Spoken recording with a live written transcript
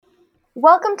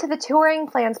Welcome to the Touring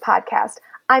Plans Podcast.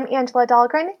 I'm Angela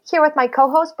Dahlgren, here with my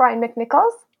co-host Brian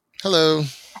McNichols. Hello.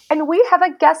 And we have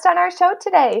a guest on our show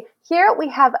today. Here we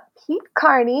have Pete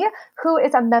Carney, who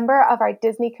is a member of our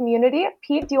Disney community.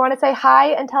 Pete, do you want to say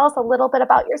hi and tell us a little bit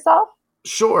about yourself?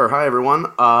 Sure. Hi, everyone.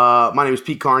 My name is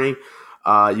Pete Carney.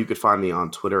 You could find me on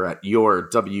Twitter at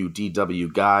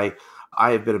YourWDWGuy.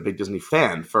 I have been a big Disney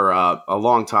fan for a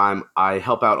long time. I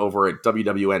help out over at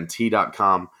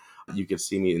WWNT.com. You can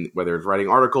see me whether it's writing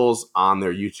articles, on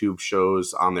their YouTube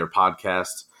shows, on their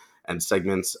podcasts and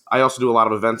segments. I also do a lot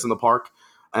of events in the park,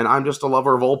 and I'm just a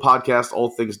lover of old podcasts,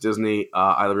 old things Disney.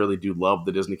 I really do love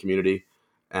the Disney community.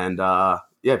 And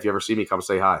if you ever see me, come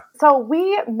say hi. So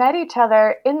we met each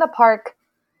other in the park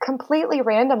completely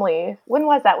randomly. When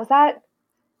was that? Was that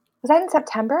in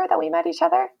September that we met each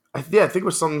other? I think it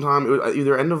was sometime. It was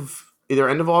either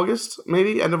end of August,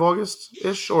 maybe end of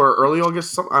August-ish, or early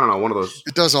August. I don't know, one of those.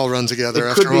 It does all run together It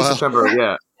after could a be while. September,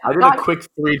 yeah. I did a quick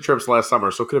 3 trips last summer,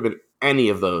 so it could have been any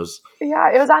of those. Yeah,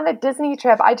 it was on a Disney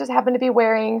trip. I just happened to be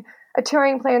wearing a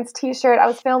Touring Plans t-shirt. I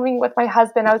was filming with my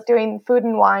husband. I was doing food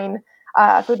and wine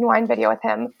video with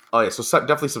him. Oh, yeah, so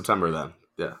definitely September then.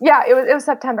 Yeah. Yeah, it was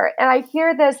September. And I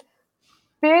hear this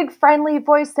big friendly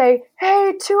voice say,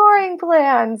 "Hey, Touring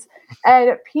Plans."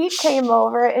 And Pete came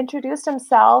over, introduced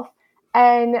himself,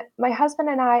 and my husband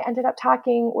and I ended up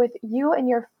talking with you and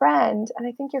your friend. And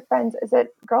I think your friend, is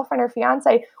it girlfriend or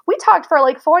fiance? We talked for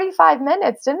like 45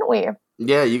 minutes, didn't we?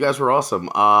 Yeah, you guys were awesome.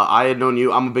 I had known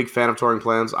you. I'm a big fan of Touring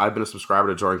Plans. I've been a subscriber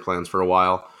to Touring Plans for a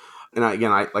while. And I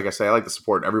like I like to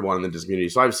support everyone in the Disney community.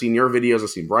 So I've seen your videos. I've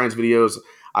seen Brian's videos.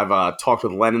 I've talked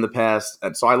with Len in the past.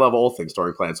 And so I love all things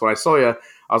Touring Plans. So when I saw you,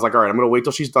 I was like, all right, I'm going to wait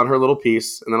till she's done her little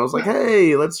piece. And then I was like,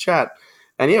 hey, let's chat.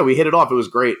 And yeah, we hit it off. It was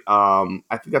great. I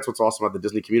think that's what's awesome about the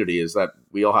Disney community is that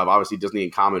we all have obviously Disney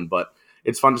in common, but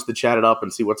it's fun just to chat it up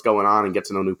and see what's going on and get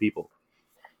to know new people.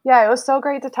 Yeah, it was so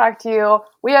great to talk to you.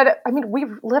 We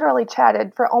literally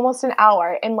chatted for almost an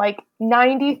hour in like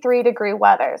 93-degree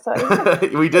weather. So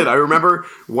we did. I remember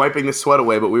wiping the sweat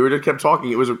away, but we just kept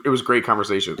talking. It was great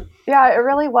conversation. Yeah, it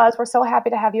really was. We're so happy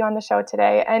to have you on the show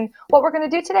today. And what we're going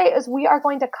to do today is we are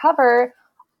going to cover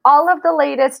all of the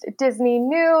latest Disney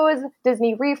news,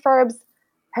 Disney refurbs,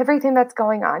 everything that's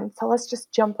going on. So let's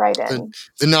just jump right in.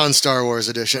 The non-Star Wars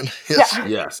edition. Yes. Yeah.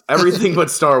 Yes. Everything but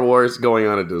Star Wars going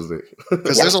on at Disney.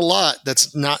 Because there's a lot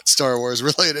that's not Star Wars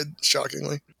related,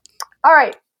 shockingly. All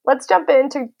right. Let's jump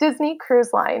into Disney Cruise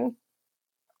Line.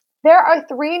 There are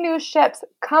 3 new ships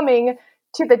coming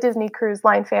to the Disney Cruise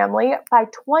Line family by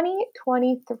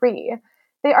 2023.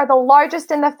 They are the largest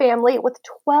in the family with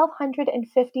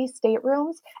 1,250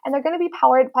 staterooms, and they're going to be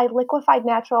powered by liquefied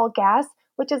natural gas,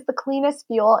 which is the cleanest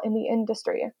fuel in the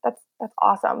industry. That's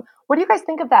awesome. What do you guys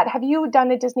think of that? Have you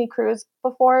done a Disney cruise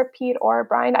before, Pete or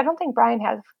Brian? I don't think Brian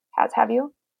has. Have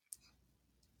you?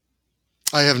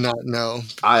 I have not, no.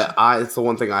 It's the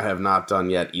one thing I have not done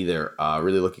yet either.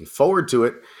 Really looking forward to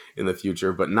it in the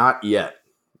future, but not yet.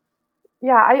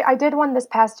 Yeah, I did one this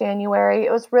past January.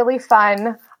 It was really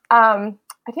fun.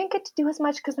 I didn't get to do as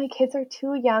much because my kids are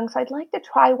too young, so I'd like to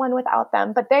try one without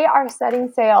them. But they are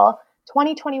setting sail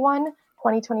 2021,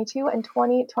 2022, and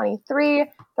 2023.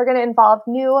 They're going to involve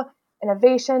new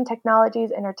innovation,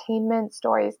 technologies, entertainment,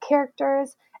 stories,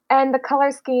 characters, and the color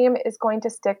scheme is going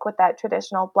to stick with that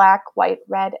traditional black, white,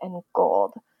 red, and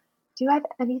gold. Do you have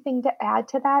anything to add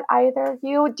to that, either of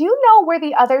you? Do you know where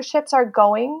the other ships are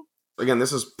going? Again,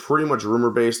 this is pretty much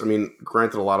rumor-based. I mean,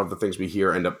 granted, a lot of the things we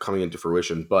hear end up coming into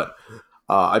fruition, but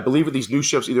I believe with these new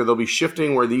ships, either they'll be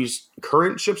shifting where these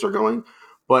current ships are going,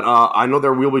 but I know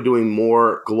there will be doing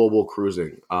more global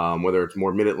cruising, whether it's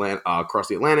more mid-Atlantic, across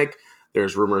the Atlantic.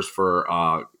 There's rumors for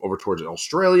over towards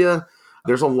Australia.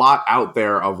 There's a lot out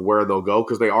there of where they'll go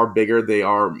because they are bigger, they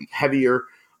are heavier,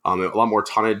 a lot more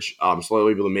tonnage, so they'll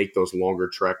be able to make those longer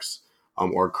treks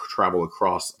or travel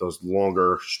across those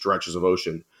longer stretches of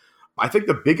ocean. I think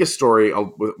the biggest story,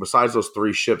 besides those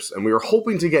 3 ships, and we were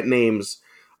hoping to get names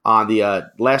on the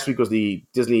last week was the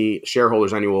Disney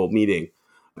shareholders annual meeting,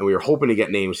 and we were hoping to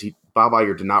get names. Bob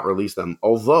Iger did not release them,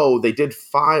 although they did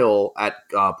file at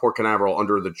Port Canaveral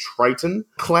under the Triton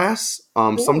class.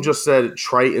 Some just said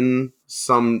Triton,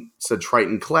 some said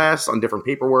Triton class on different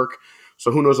paperwork.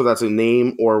 So who knows if that's a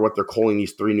name or what they're calling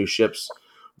these 3 new ships.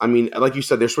 I mean, like you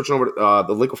said, they're switching over to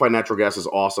the liquefied natural gas is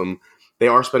awesome. They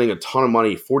are spending a ton of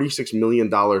money, $46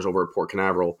 million over at Port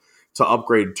Canaveral, to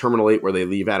upgrade Terminal 8 where they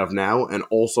leave out of now, and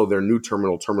also their new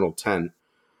terminal, Terminal 10.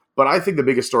 But I think the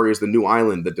biggest story is the new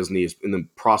island that Disney is in the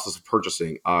process of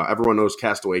purchasing. Everyone knows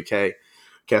Castaway Cay,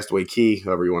 Castaway Key,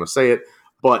 however you want to say it.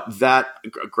 But that,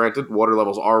 granted, water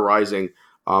levels are rising.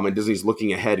 And Disney's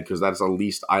looking ahead because that's a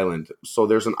leased island. So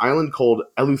there's an island called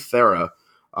Eleuthera,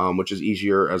 which is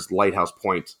easier as Lighthouse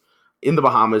Point. In the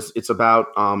Bahamas, it's about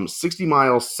 60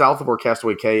 miles south of where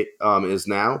Castaway Cay is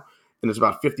now, and it's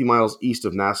about 50 miles east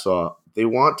of Nassau. They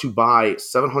want to buy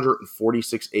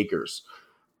 746 acres.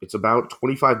 It's about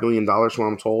 $25 million from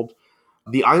what I'm told.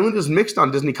 The island is mixed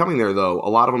on Disney coming there, though. A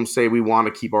lot of them say we want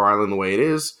to keep our island the way it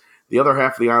is. The other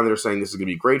half of the island, they're saying this is going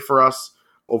to be great for us.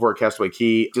 Over at Castaway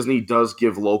Cay, Disney does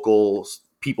give local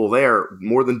people there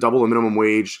more than double the minimum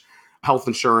wage, health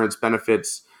insurance,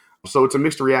 benefits. So it's a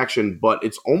mixed reaction, but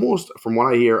it's almost, from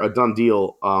what I hear, a done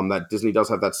deal that Disney does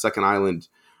have that second island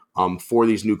for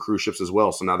these new cruise ships as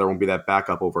well. So now there won't be that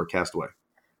backup over at Castaway.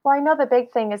 Well, I know the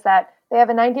big thing is that they have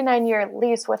a 99-year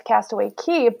lease with Castaway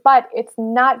Cay, but it's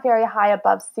not very high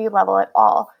above sea level at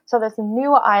all. So this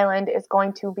new island is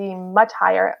going to be much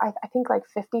higher. I think like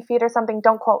 50 feet or something.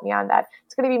 Don't quote me on that.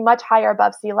 It's going to be much higher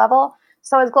above sea level.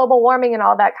 So as global warming and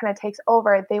all that kind of takes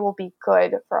over, they will be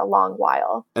good for a long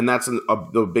while. And that's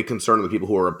the big concern of the people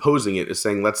who are opposing it, is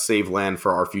saying, let's save land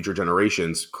for our future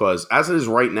generations. Because as it is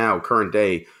right now, current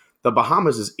day, the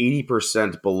Bahamas is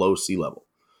 80% below sea level.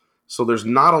 So there's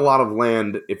not a lot of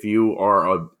land if you are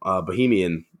a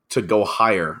Bahamian to go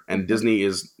higher. And Disney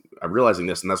is realizing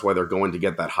this, and that's why they're going to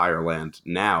get that higher land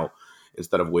now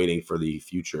instead of waiting for the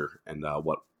future and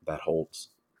what that holds.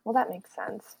 Well, that makes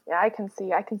sense. Yeah, I can see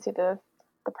the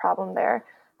problem there.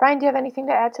 Brian, do you have anything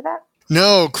to add to that?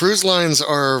 No, cruise lines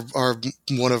are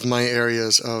one of my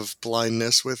areas of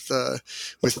blindness with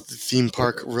theme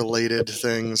park related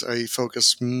things. I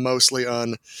focus mostly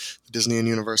on the Disney and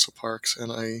Universal parks,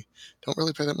 and I don't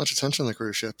really pay that much attention to the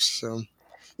cruise ships. So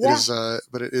yeah.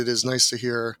 It is nice to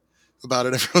hear about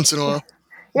it every once in a while.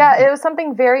 Yeah, it was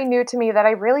something very new to me that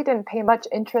I really didn't pay much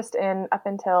interest in up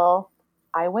until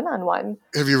I went on one.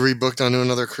 Have you rebooked onto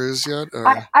another cruise yet? Or?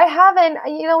 I haven't.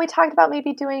 We talked about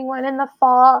maybe doing one in the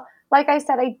fall. Like I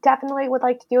said, I definitely would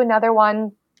like to do another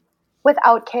one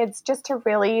without kids just to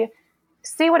really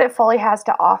see what it fully has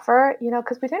to offer,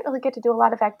 because we didn't really get to do a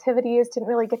lot of activities, didn't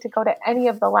really get to go to any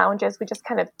of the lounges. We just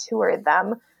kind of toured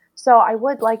them. So I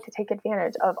would like to take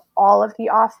advantage of all of the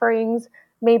offerings,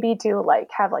 maybe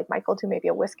have Michael do maybe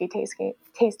a whiskey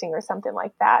tasting or something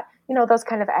like that, those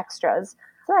kind of extras.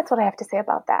 So that's what I have to say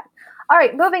about that. All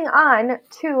right, moving on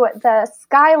to the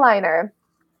Skyliner.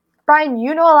 Brian,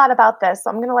 you know a lot about this, so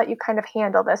I'm going to let you kind of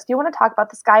handle this. Do you want to talk about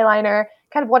the Skyliner,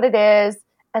 kind of what it is,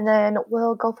 and then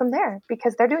we'll go from there,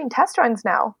 because they're doing test runs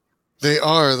now. They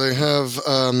are. They have,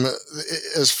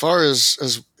 as far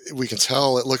as we can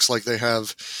tell, it looks like they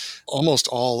have almost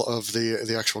all of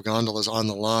the actual gondolas on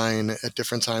the line at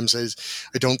different times.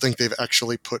 I don't think they've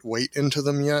actually put weight into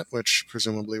them yet, which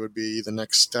presumably would be the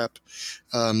next step.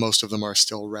 Most of them are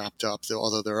still wrapped up,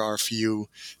 although there are a few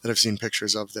that I've seen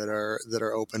pictures of that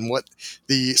are open. What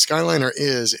the Skyliner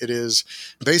is, it is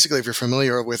basically, if you're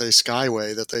familiar with a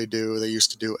Skyway that they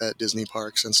used to do at Disney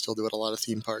parks and still do at a lot of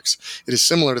theme parks, it is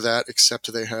similar to that,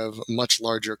 except they have much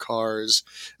larger cars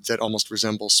that almost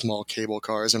resemble small cable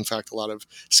cars. In fact, a lot of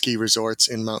ski resorts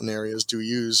in mountain areas do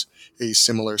use a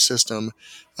similar system,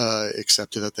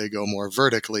 except that they go more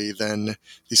vertically than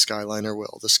the Skyliner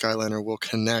will. The Skyliner will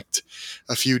connect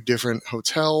a few different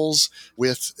hotels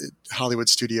with Hollywood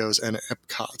Studios and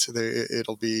Epcot. There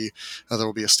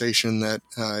will be a station that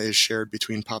is shared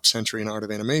between Pop Century and Art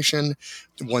of Animation,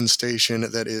 one station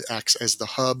that acts as the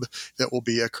hub that will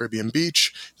be at Caribbean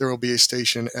Beach. There will be a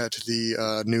station at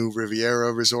the new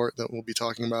Riviera Resort that we'll be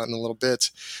talking about in a little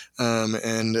bit,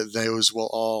 and those will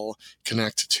all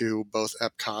connect to both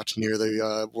Epcot near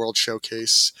the World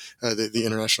Showcase, the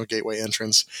International Gateway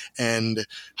entrance, and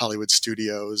Hollywood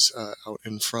Studios out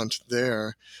in front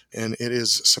there. And it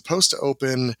is supposed to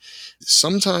open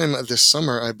sometime this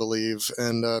summer, I believe.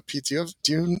 And Pete, have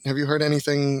you heard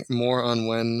anything more on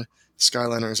when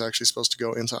Skyliner is actually supposed to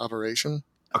go into operation?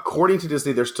 According to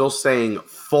Disney, they're still saying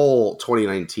full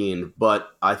 2019,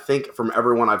 but I think from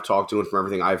everyone I've talked to and from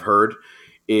everything I've heard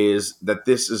is that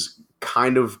this is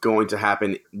kind of going to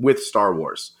happen with Star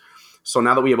Wars. So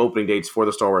now that we have opening dates for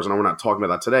the Star Wars, and we're not talking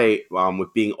about that today,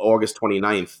 with being August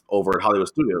 29th over at Hollywood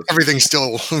Studios. Everything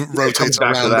still rotates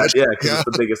back around to that. it. Yeah, because it's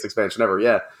the biggest expansion ever.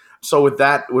 Yeah. So with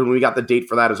that, when we got the date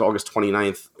for that is August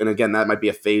 29th. And again, that might be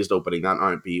a phased opening. That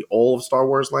might be all of Star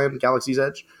Wars Land, Galaxy's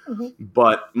Edge. Mm-hmm.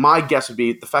 But my guess would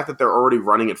be the fact that they're already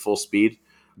running at full speed.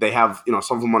 They have,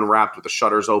 some of them unwrapped with the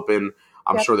shutters open.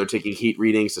 I'm sure they're taking heat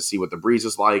readings to see what the breeze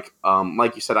is like.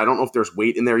 Like you said, I don't know if there's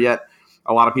weight in there yet.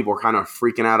 A lot of people were kind of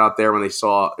freaking out there when they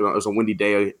saw it was a windy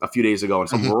day a few days ago and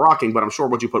some were rocking. But I'm sure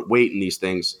once you put weight in these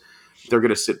things, they're going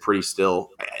to sit pretty still.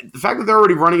 The fact that they're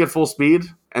already running at full speed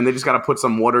and they just got to put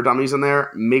some water dummies in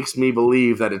there makes me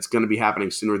believe that it's going to be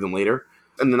happening sooner than later.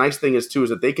 And the nice thing is, too, is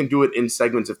that they can do it in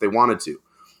segments if they wanted to.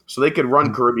 So they could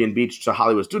run Caribbean Beach to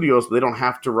Hollywood Studios, but they don't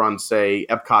have to run, say,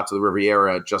 Epcot to the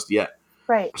Riviera just yet.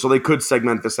 Right. So they could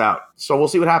segment this out. So we'll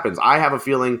see what happens. I have a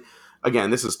feeling, again,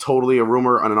 this is totally a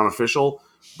rumor and an unofficial,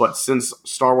 but since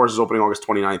Star Wars is opening August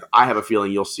 29th, I have a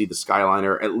feeling you'll see the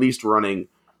Skyliner at least running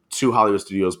to Hollywood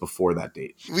Studios before that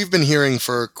date. We've been hearing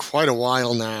for quite a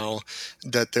while now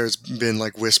that there's been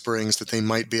like whisperings that they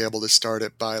might be able to start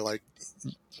it by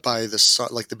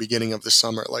the beginning of the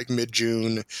summer, like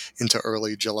mid-June into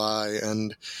early July,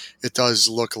 and it does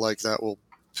look like that will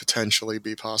potentially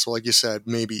be possible. Like you said,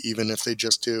 maybe even if they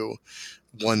just do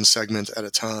one segment at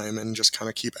a time and just kind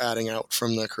of keep adding out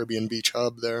from the Caribbean Beach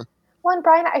hub there. Well, and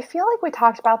Brian, I feel like we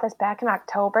talked about this back in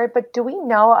October, but do we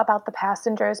know about the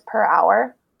passengers per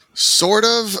hour? Sort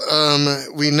of.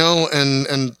 We know,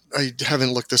 and I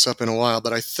haven't looked this up in a while,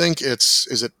 but I think is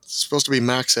it supposed to be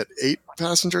max at 8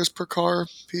 passengers per car,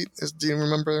 Pete? Do you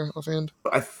remember offhand?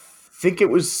 I think it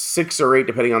was 6 or 8,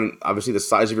 depending on obviously the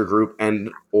size of your group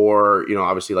or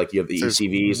obviously like you have the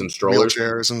ECVs and strollers.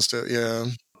 Wheelchairs and stuff, yeah.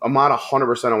 I'm not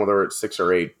 100% on whether it's 6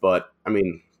 or 8, but I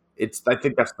mean, I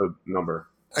think that's the number.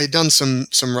 I done some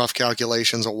rough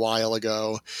calculations a while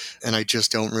ago, and I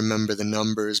just don't remember the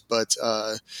numbers. But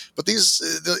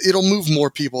it'll move more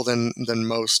people than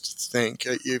most think.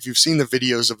 If you've seen the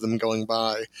videos of them going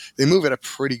by, they move at a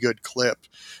pretty good clip,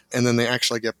 and then they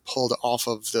actually get pulled off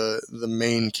of the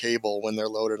main cable when they're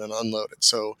loaded and unloaded.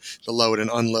 So the load and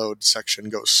unload section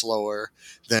goes slower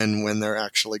than when they're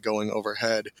actually going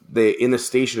overhead. In the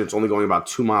station, it's only going about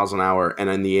 2 miles an hour, and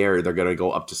in the air, they're going to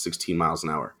go up to 16 miles an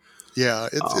hour. Yeah,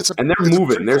 and they're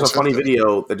moving. There's a funny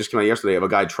video that just came out yesterday of a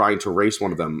guy trying to race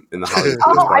one of them in the Hollywood.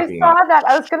 I saw that.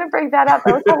 I was going to bring that up.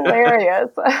 That was hilarious.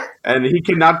 And he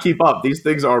cannot keep up. These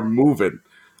things are moving.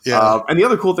 Yeah. And the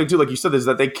other cool thing too, like you said, is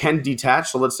that they can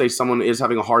detach. So let's say someone is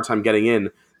having a hard time getting in,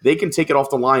 they can take it off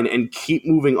the line and keep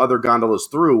moving other gondolas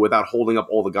through without holding up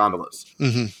all the gondolas.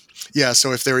 Mm-hmm. Yeah,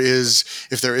 so if there is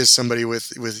somebody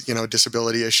with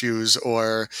disability issues,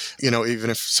 or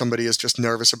even if somebody is just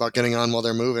nervous about getting on while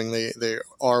they're moving, there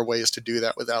are ways to do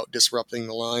that without disrupting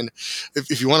the line.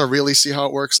 If you want to really see how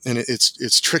it works, and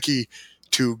it's tricky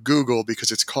to Google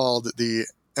because it's called the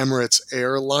Emirates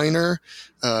Airliner,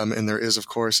 and there is, of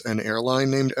course, an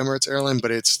airline named Emirates Airline,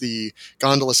 but it's the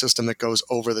gondola system that goes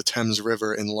over the Thames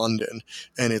River in London,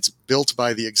 and it's built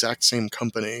by the exact same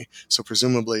company, so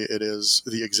presumably it is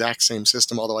the exact same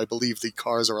system, although I believe the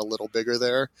cars are a little bigger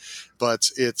there, but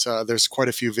there's quite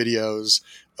a few videos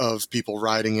of people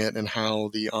riding it and how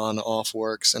the on-off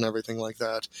works and everything like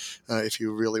that, if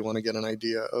you really want to get an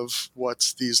idea of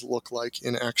what these look like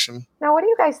in action. Now, what do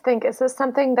you guys think? Is this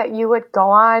something that you would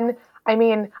go on? I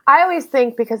mean, I always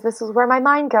think, because this is where my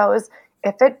mind goes,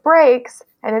 if it breaks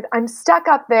and I'm stuck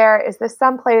up there, is this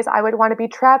someplace I would want to be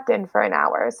trapped in for an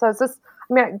hour? So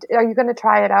are you going to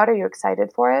try it out? Are you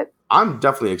excited for it? I'm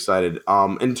definitely excited.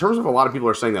 In terms of a lot of people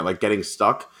are saying that, like, getting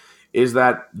stuck, is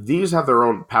that these have their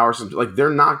own power system. Like,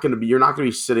 you're not going to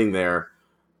be sitting there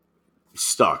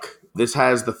stuck. This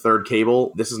has the third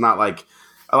cable. This is not like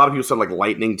a lot of people said like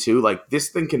lightning too. Like, this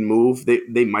thing can move.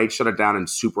 They might shut it down in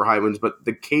super high winds, but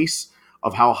the case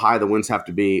of how high the winds have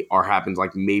to be happens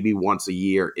like maybe once a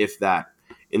year, if that,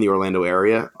 in the Orlando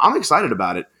area. I'm excited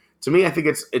about it. To me, I think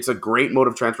it's a great mode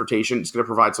of transportation. It's going to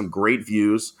provide some great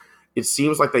views. It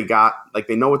seems like they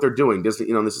know what they're doing. Disney,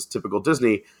 this is typical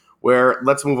Disney, where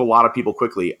let's move a lot of people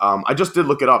quickly. I just did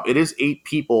look it up. It is 8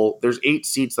 people. There's 8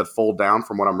 seats that fold down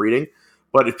from what I'm reading.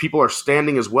 But if people are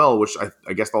standing as well, which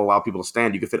I guess they'll allow people to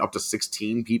stand, you can fit up to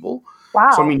 16 people. Wow.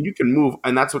 So, I mean, you can move.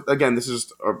 And that's what, again, this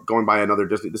is going by another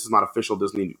Disney. This is not official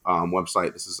Disney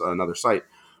website. This is another site.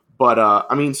 But,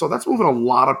 so that's moving a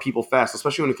lot of people fast,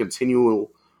 especially in a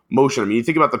continual motion. I mean, you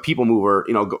think about the people mover,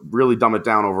 really dumb it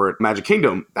down over at Magic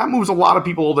Kingdom. That moves a lot of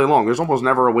people all day long. There's almost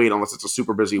never a wait unless it's a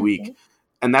super busy week.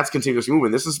 And that's continuously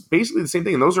moving. This is basically the same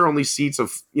thing. And those are only seats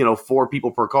of, 4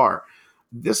 people per car.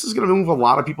 This is going to move a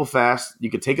lot of people fast.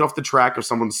 You can take it off the track if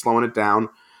someone's slowing it down.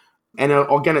 And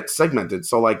again, it's segmented.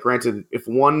 So, like, granted, if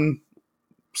one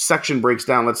section breaks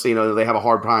down, let's say, they have a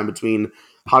hard time between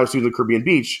Hollywood Studios and Caribbean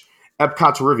Beach,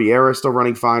 Epcot to Riviera is still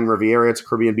running fine. Riviera to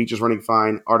Caribbean Beach is running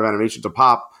fine. Art of Animation to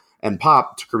Pop, and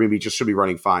Pop to Caribbean Beach should be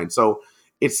running fine. So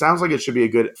it sounds like it should be a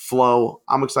good flow.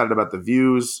 I'm excited about the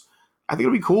views. I think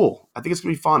it'll be cool. I think it's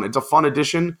going to be fun. It's a fun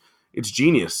addition. It's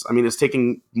genius. I mean, it's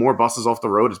taking more buses off the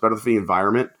road. It's better for the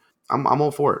environment. I'm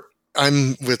all for it.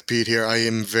 I'm with Pete here. I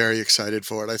am very excited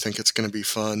for it. I think it's going to be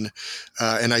fun.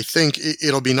 And I think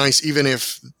it'll be nice, even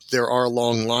if there are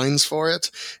long lines for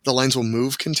it. The lines will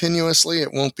move continuously.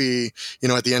 It won't be,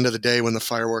 at the end of the day when the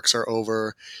fireworks are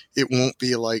over, it won't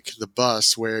be like the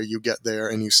bus where you get there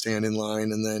and you stand in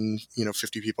line and then,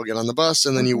 50 people get on the bus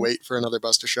and then you wait for another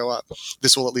bus to show up.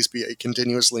 This will at least be a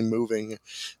continuously moving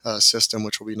system,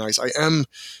 which will be nice. I am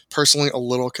personally a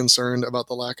little concerned about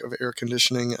the lack of air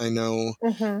conditioning. I know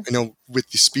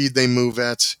with the speed they move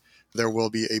at, there will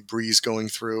be a breeze going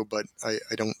through, but I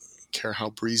don't care how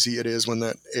breezy it is when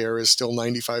that air is still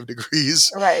 95 degrees.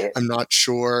 Right. I'm not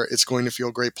sure it's going to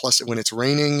feel great. Plus, when it's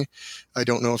raining, I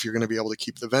don't know if you're going to be able to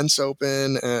keep the vents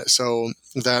open. So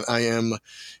that's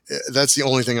the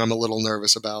only thing I'm a little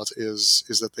nervous about is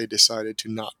that they decided to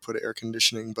not put air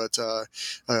conditioning. But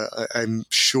I'm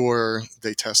sure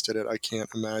they tested it. I can't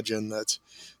imagine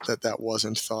that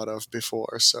wasn't thought of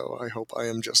before. So I hope I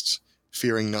am just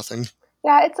fearing nothing.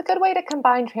 Yeah, it's a good way to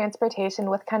combine transportation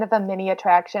with kind of a mini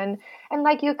attraction. And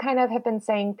like you kind of have been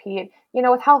saying, Pete,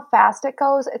 with how fast it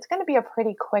goes, it's going to be a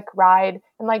pretty quick ride.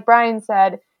 And like Brian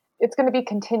said, it's going to be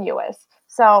continuous.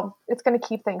 So it's going to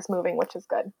keep things moving, which is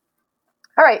good.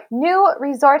 All right, new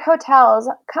resort hotels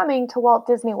coming to Walt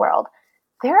Disney World.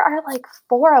 There are like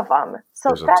 4 of them. So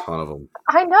there's a ton of them.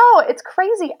 I know, it's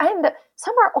crazy. And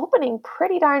some are opening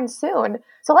pretty darn soon.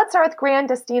 So let's start with Grand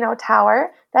Destino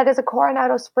Tower. That is a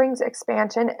Coronado Springs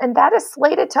expansion, and that is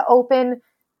slated to open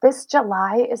this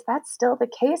July. Is that still the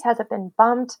case? Has it been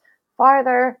bumped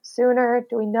farther, sooner?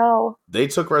 Do we know? They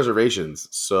took reservations,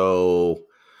 so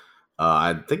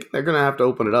I think they're going to have to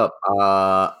open it up.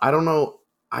 I don't know.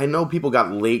 I know people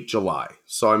got late July.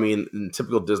 So, I mean, in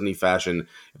typical Disney fashion,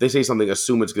 if they say something,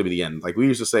 assume it's going to be the end. Like we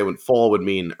used to say when fall would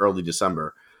mean early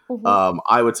December.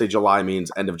 I would say July means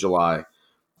end of July.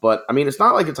 But, I mean, it's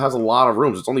not like it has a lot of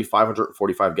rooms. It's only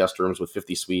 545 guest rooms with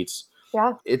 50 suites.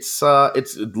 Yeah. It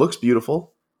looks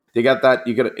beautiful. They got that.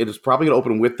 It is probably going to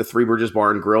open with the Three Bridges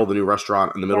Bar and Grill, the new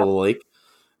restaurant in the middle of the lake.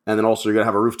 And then also you're going to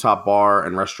have a rooftop bar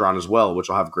and restaurant as well, which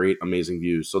will have great, amazing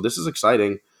views. So this is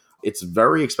exciting. It's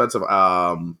very expensive,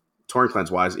 touring plans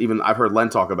wise. Even I've heard Len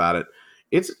talk about it.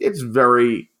 It's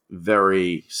very,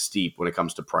 very steep when it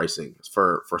comes to pricing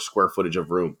for square footage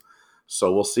of room.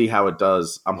 So we'll see how it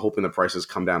does. I'm hoping the prices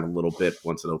come down a little bit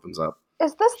once it opens up.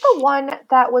 Is this the one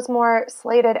that was more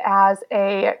slated as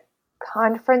a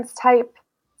conference type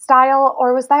style,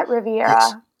 or was that Riviera?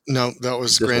 Yes. No, that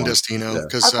was Grand Destino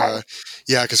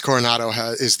because Coronado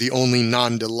is the only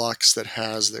non-deluxe that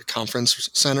has the conference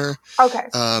center. Okay.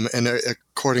 And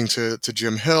according to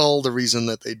Jim Hill, the reason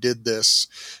that they did this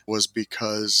was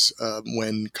because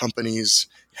when companies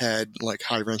had like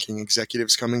high-ranking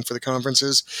executives coming for the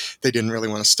conferences, they didn't really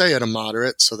want to stay at a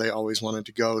moderate, so they always wanted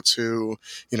to go to,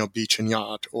 Beach and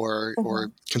Yacht or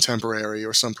Contemporary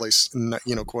or someplace,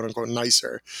 quote unquote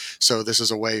nicer. So this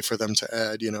is a way for them to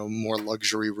add, more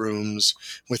luxury rooms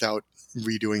without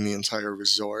redoing the entire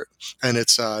resort. And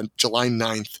it's July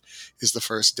 9th is the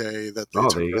first day that they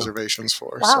took reservations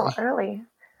for. Wow, so. Early.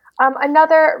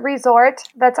 Another resort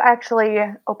that's actually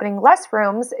opening less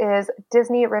rooms is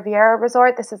Disney Riviera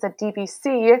Resort. This is a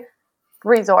DVC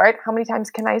resort. How many times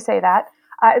can I say that?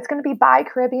 It's going to be by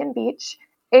Caribbean Beach,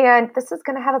 and this is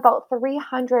going to have about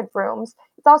 300 rooms.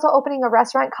 It's also opening a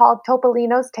restaurant called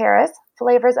Topolino's Terrace,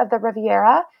 Flavors of the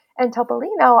Riviera. And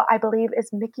Topolino, I believe, is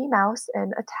Mickey Mouse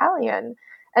in Italian.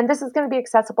 And this is going to be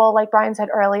accessible, like Brian said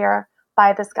earlier,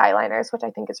 by the Skyliners, which I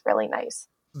think is really nice.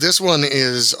 This one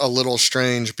is a little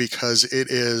strange because it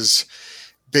is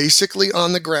basically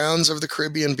on the grounds of the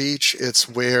Caribbean Beach. It's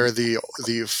where the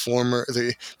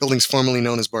buildings formerly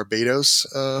known as Barbados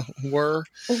were,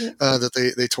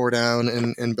 that they tore down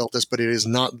and built this, but it is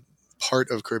not part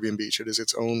of Caribbean Beach. It is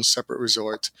its own separate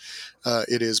resort.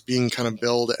 It is being kind of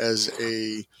billed as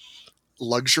a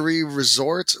luxury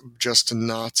resort, just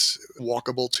not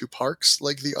walkable to parks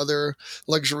like the other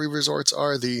luxury resorts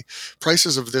are. The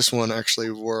prices of this one actually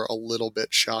were a little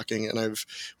bit shocking, and I've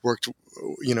worked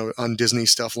on Disney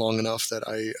stuff long enough that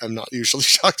I'm not usually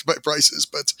shocked by prices,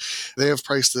 but they have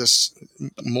priced this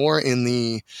more in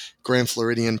the Grand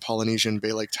Floridian Polynesian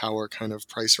Bay Lake Tower kind of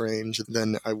price range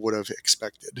than I would have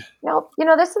expected. Now,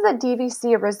 this is a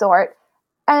DVC resort,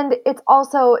 and it's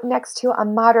also next to a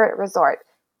moderate resort.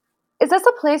 Is this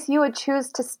a place you would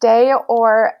choose to stay,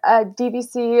 or a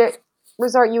DVC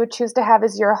resort you would choose to have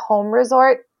as your home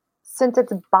resort since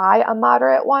it's by a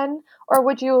moderate one? Or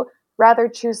would you rather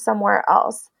choose somewhere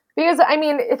else? Because, I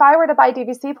mean, if I were to buy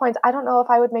DVC points, I don't know if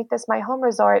I would make this my home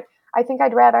resort. I think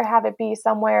I'd rather have it be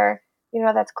somewhere,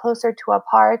 that's closer to a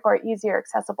park or easier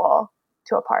accessible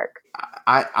to a park.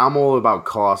 I'm all about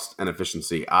cost and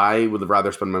efficiency. I would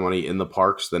rather spend my money in the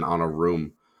parks than on a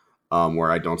room.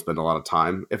 Where I don't spend a lot of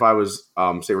time. If I was,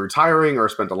 say, retiring or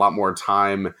spent a lot more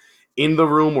time in the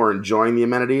room or enjoying the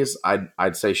amenities,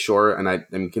 I'd say sure. And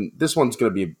this one's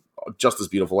going to be just as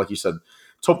beautiful, like you said.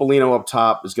 Topolino up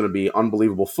top is going to be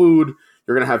unbelievable food.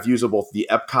 You're going to have views of both the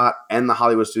Epcot and the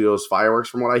Hollywood Studios fireworks,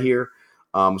 from what I hear.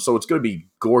 So it's going to be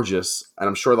gorgeous, and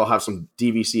I'm sure they'll have some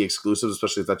DVC exclusives,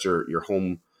 especially if that's your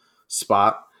home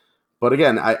spot. But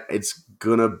again, it's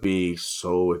going to be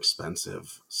so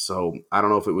expensive. So I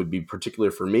don't know if it would be particular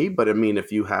for me, but I mean,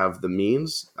 if you have the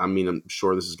means, I mean, I'm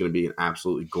sure this is going to be an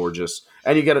absolutely gorgeous,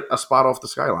 and you get a spot off the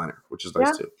Skyliner, which is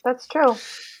nice too. That's true.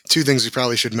 Two things we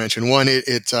probably should mention. One,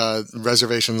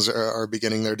 reservations are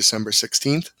beginning there December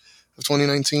 16th of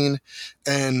 2019,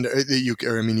 and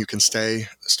you can stay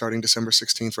starting December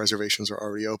 16th. Reservations are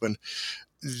already open.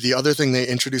 The other thing, they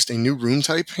introduced a new room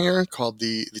type here called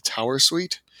the Tower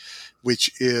Suite,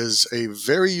 which is a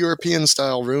very European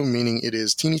style room, meaning it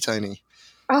is teeny tiny.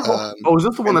 Is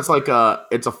this the one that's like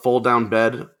it's a fold down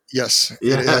bed? Yes,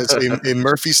 yeah. It has a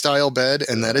Murphy style bed,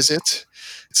 and that is it.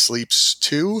 It sleeps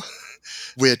two,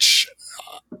 which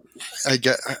I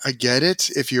get it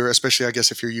if you're, especially I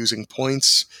guess if you're using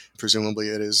points. Presumably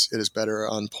it is better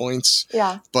on points.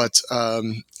 Yeah. But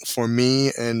for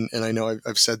me, and I know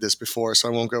I've said this before, so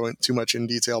I won't go too much in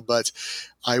detail, but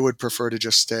I would prefer to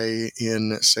just stay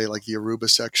in, say, like the Aruba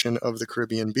section of the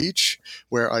Caribbean beach,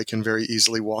 where I can very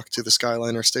easily walk to the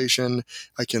Skyliner station.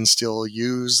 I can still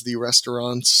use the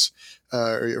restaurants,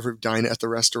 or dine at the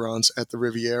restaurants at the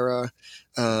Riviera,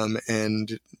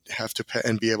 and have to pay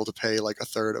and be able to pay like a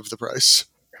third of the price.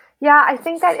 Yeah, I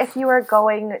think that if you were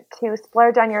going to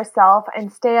splurge on yourself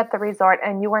and stay at the resort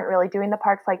and you weren't really doing the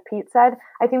parks like Pete said,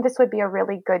 I think this would be a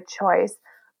really good choice.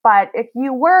 But if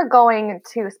you were going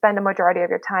to spend a majority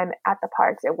of your time at the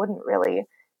parks, it wouldn't really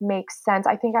make sense.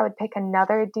 I think I would pick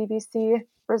another DVC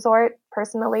resort.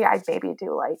 Personally, I'd maybe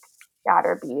do like Yacht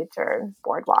or Beach or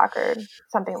Boardwalk or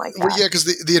something like that. Well, yeah, because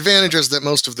the advantages that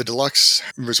most of the deluxe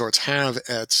resorts have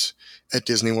at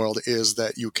Disney World is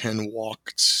that you can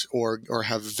walk or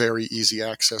have very easy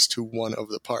access to one of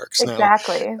the parks.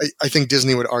 Exactly. Now, I think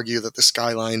Disney would argue that the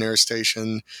Skyliner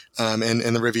station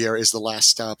and the Riviera is the last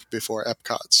stop before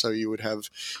Epcot, so you would have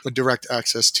a direct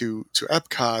access to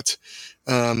Epcot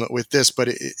with this, but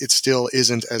it still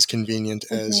isn't as convenient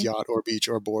as Yacht or Beach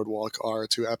or Boardwalk are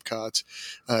to Epcot.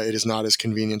 It is not as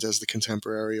convenient as the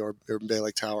Contemporary or Bay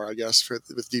Lake Tower, I guess,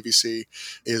 with DVC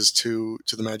is to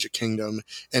the Magic Kingdom,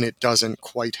 and it doesn't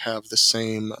quite have the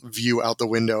same view out the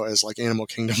window as like Animal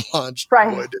Kingdom Lodge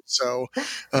would. So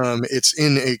it's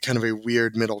in a kind of a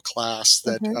weird middle class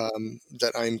that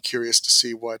that I'm curious to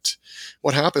see what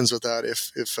happens with that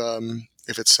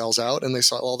if it sells out and they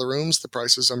sell all the rooms. The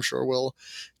prices, I'm sure, will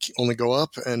only go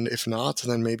up, and if not,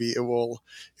 then maybe it will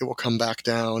come back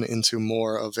down into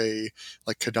more of a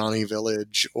like Kidani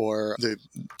Village or the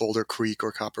Boulder Creek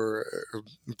or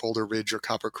Boulder Ridge or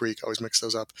Copper Creek. I always mix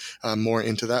those up. More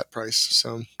into that price.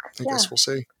 So I guess we'll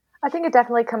see. I think it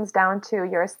definitely comes down to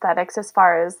your aesthetics as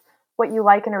far as what you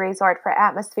like in a resort for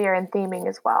atmosphere and theming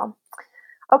as well.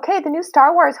 Okay, the new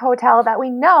Star Wars hotel that we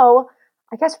know,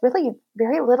 I guess, really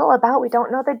very little about. We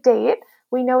don't know the date.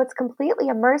 We know it's completely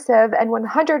immersive and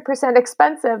 100%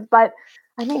 expensive, but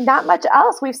I mean, not much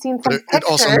else. We've seen some pictures. It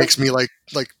also makes me like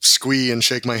squee and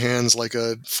shake my hands like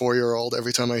a 4-year-old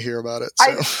every time I hear about it.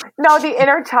 So. No, the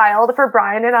inner child for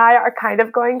Brian and I are kind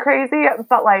of going crazy,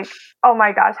 but like, oh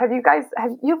my gosh,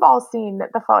 you've all seen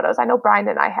the photos? I know Brian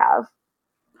and I have.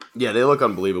 Yeah, they look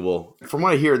unbelievable. From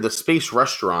what I hear, the space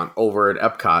restaurant over at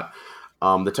Epcot,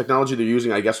 the technology they're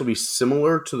using, I guess, will be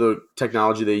similar to the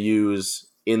technology they use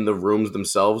in the rooms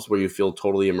themselves, where you feel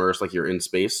totally immersed like you're in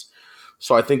space.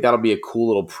 So I think that'll be a cool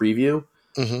little preview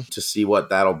to see what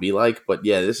that'll be like. But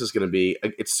yeah, this is going to be,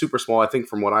 it's super small. I think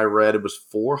from what I read, it was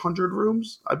 400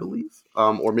 rooms, I believe,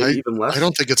 or maybe even less. I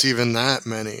don't think it's even that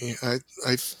many.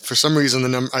 I for some reason, the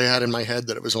number I had in my head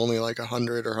that it was only like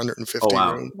 100 or 150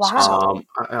 rooms. Wow.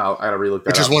 I got to relook that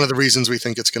Which up. is one of the reasons we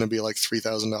think it's going to be like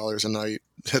 $3,000 a night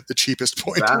at the cheapest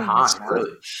point. That high,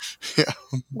 really? Yeah.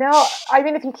 No, I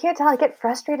mean, if you can't tell, I get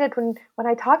frustrated when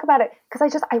I talk about it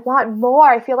because I want more.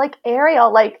 I feel like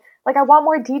Ariel, like I want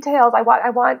more details. I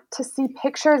want to see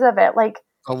pictures of it. Like,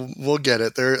 we'll get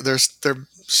it. They're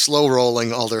slow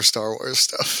rolling all their Star Wars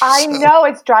stuff. I know,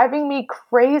 it's driving me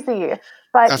crazy.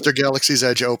 But after Galaxy's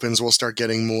Edge opens, we'll start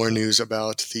getting more news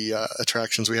about the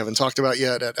attractions we haven't talked about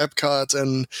yet at Epcot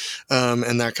and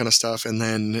that kind of stuff. And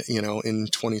then, in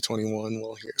 2021,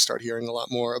 we'll start hearing a lot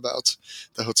more about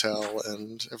the hotel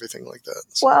and everything like that.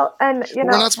 So, well, and we're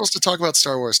not supposed to talk about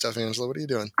Star Wars stuff, Angela. What are you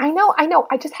doing? I know.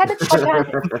 I just had to put down.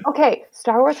 Okay,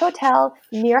 Star Wars Hotel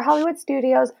near Hollywood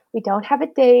Studios. We don't have a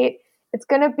date. It's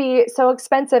going to be so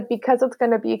expensive because it's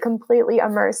going to be completely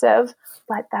immersive,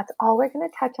 but that's all we're going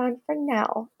to touch on for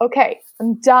now. Okay,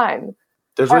 I'm done.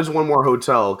 There's one more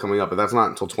hotel coming up, but that's not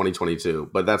until 2022.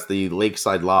 But that's the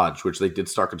Lakeside Lodge, which they did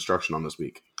start construction on this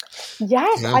week.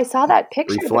 Yes, I saw that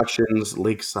picture. Reflections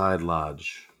Lakeside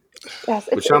Lodge. Yes,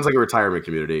 which sounds like a retirement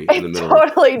community in the middle. It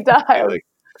totally does. Like,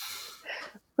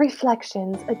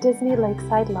 Reflections, a Disney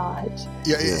Lakeside Lodge.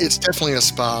 Yeah, it's definitely a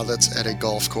spa that's at a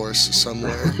golf course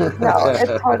somewhere. No,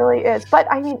 it totally is.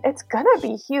 But I mean, it's going to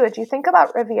be huge. You think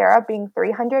about Riviera being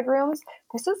 300 rooms.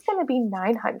 This is going to be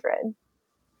 900.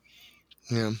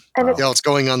 Yeah. And it's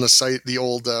going on the site, the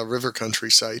old River Country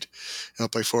site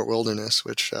out by Fort Wilderness,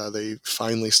 which they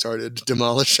finally started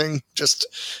demolishing just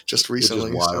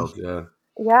recently. Which is wild, yeah.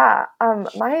 Yeah.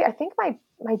 I think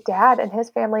my dad and his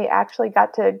family actually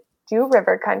got to do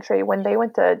River Country when they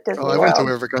went to Disney World. I went to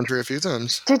River Country a few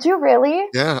times. Did you really?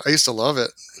 Yeah, I used to love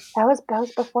it. That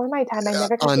was before my time. I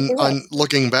never got to do it.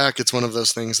 Looking back, it's one of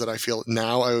those things that I feel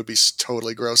now I would be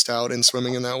totally grossed out in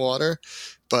swimming in that water.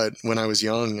 But when I was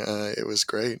young, it was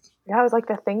great. Yeah, it was like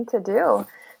the thing to do.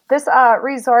 This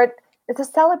resort is a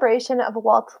celebration of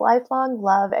Walt's lifelong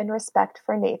love and respect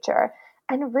for nature.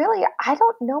 And really, I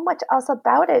don't know much else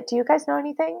about it. Do you guys know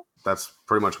anything? That's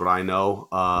pretty much what I know.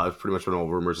 It's pretty much been all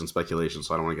rumors and speculation,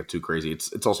 so I don't want to get too crazy.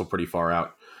 It's also pretty far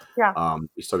out. Yeah.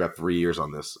 We still got 3 years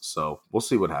on this, so we'll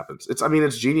see what happens. It's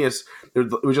genius.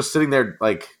 It was just sitting there,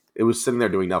 it was sitting there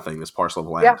doing nothing, this parcel of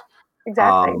land. Yeah,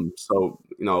 exactly. So,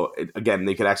 again,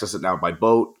 they could access it now by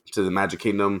boat to the Magic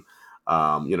Kingdom.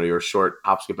 You're a short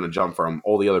hop, skip, and a jump from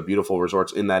all the other beautiful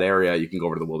resorts in that area. You can go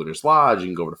over to the Wilderness Lodge. You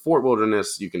can go over to Fort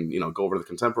Wilderness. You can, go over to the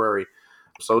Contemporary.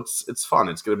 So it's fun.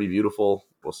 It's going to be beautiful.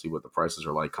 We'll see what the prices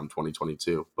are like come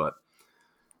 2022. But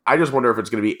I just wonder if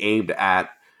it's going to be aimed at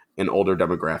an older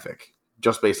demographic,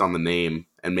 just based on the name,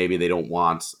 and maybe they don't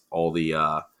want all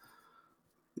the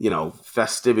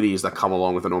festivities that come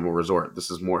along with a normal resort.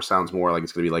 This sounds more like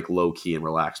it's going to be like low key and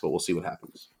relaxed, but we'll see what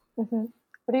happens. Mm-hmm.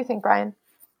 What do you think, Brian?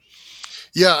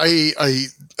 Yeah, I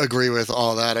agree with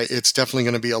all that. It's definitely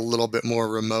going to be a little bit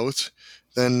more remote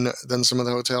than some of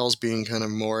the hotels, being kind of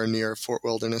more near Fort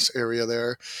Wilderness area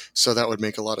there. So that would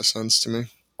make a lot of sense to me.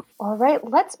 All right,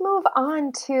 let's move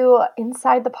on to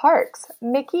inside the parks.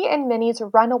 Mickey and Minnie's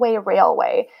Runaway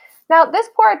Railway. Now, this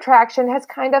poor attraction has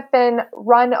kind of been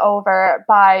run over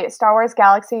by Star Wars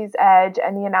Galaxy's Edge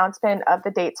and the announcement of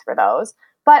the dates for those.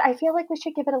 But I feel like we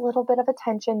should give it a little bit of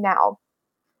attention now.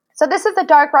 So this is a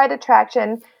dark ride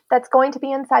attraction that's going to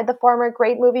be inside the former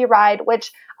Great Movie Ride,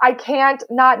 which I can't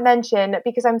not mention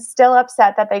because I'm still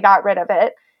upset that they got rid of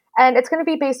it. And it's going to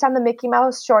be based on the Mickey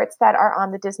Mouse shorts that are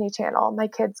on the Disney Channel. My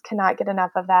kids cannot get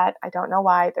enough of that. I don't know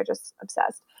why. They're just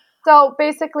obsessed. So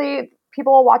basically,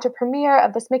 people will watch a premiere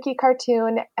of this Mickey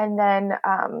cartoon, and then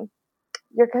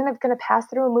you're kind of going to pass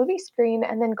through a movie screen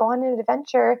and then go on an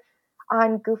adventure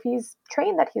on Goofy's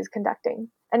train that he's conducting.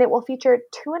 And it will feature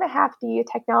 2.5D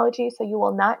technology, so you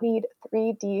will not need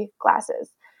 3D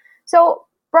glasses. So,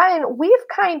 Brian, we've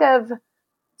kind of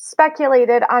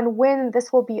speculated on when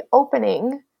this will be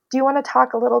opening. Do you want to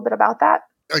talk a little bit about that?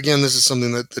 Again, this is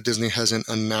something that Disney hasn't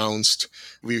announced.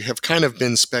 We have kind of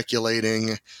been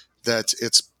speculating that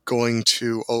it's going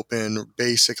to open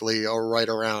basically right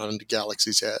around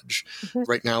Galaxy's Edge. Mm-hmm.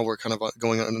 Right now, we're kind of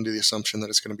going under the assumption that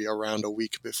it's going to be around a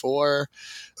week before,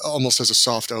 almost as a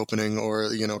soft opening or,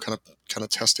 kind of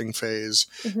testing phase,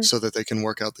 mm-hmm. so that they can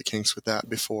work out the kinks with that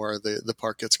before the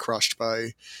park gets crushed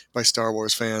by Star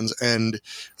Wars fans, and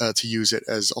to use it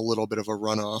as a little bit of a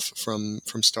runoff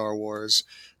from Star Wars.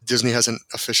 Disney hasn't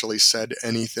officially said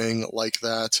anything like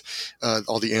that.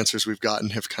 All the answers we've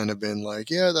gotten have kind of been like,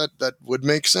 yeah, that would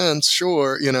make sense,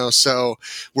 sure. So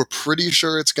we're pretty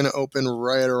sure it's going to open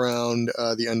right around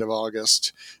the end of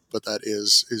August, but that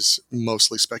is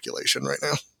mostly speculation right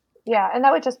now. Yeah, and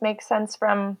that would just make sense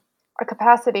from a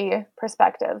capacity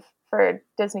perspective for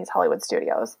Disney's Hollywood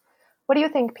Studios. What do you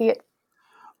think, Pete?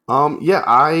 Yeah,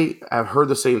 I have heard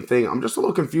the same thing. I'm just a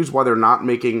little confused why they're not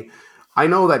making... I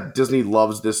know that Disney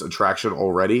loves this attraction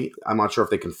already. I'm not sure if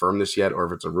they confirmed this yet or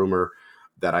if it's a rumor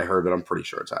that I heard, but I'm pretty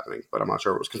sure it's happening. But I'm not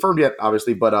sure if it was confirmed yet,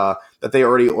 obviously. But that they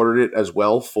already ordered it as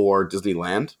well for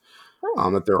Disneyland.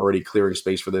 That they're already clearing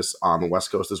space for this on the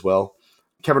West Coast as well.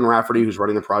 Kevin Rafferty, who's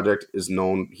running the project, is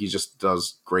known. He just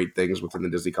does great things within the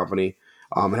Disney company.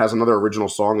 It has another original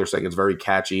song. They're saying it's very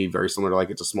catchy, very similar to like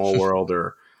It's a Small World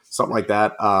or something like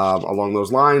that along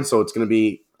those lines. So it's going to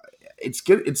be –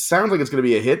 it sounds like it's going to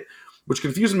be a hit, which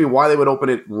confuses me why they would open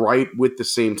it right with the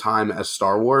same time as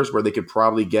Star Wars, where they could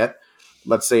probably get,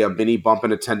 let's say, a mini bump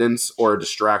in attendance or a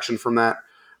distraction from that,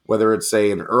 whether it's,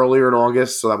 say, earlier in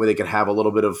August, so that way they could have a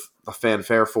little bit of a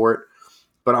fanfare for it.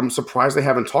 but I'm surprised they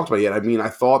haven't talked about it yet. I mean, I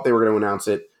thought they were going to announce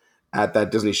it at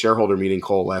that Disney shareholder meeting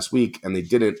call last week, and they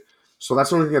didn't. So that's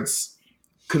the only thing that's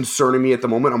concerning me at the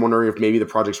moment. I'm wondering if maybe the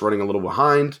project's running a little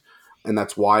behind, and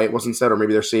that's why it wasn't said, or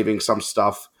maybe they're saving some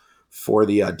stuff for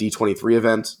the D23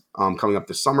 event coming up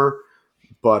this summer.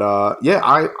 But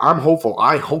I'm hopeful.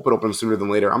 I hope it opens sooner than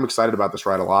later. I'm excited about this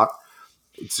ride a lot.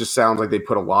 It just sounds like they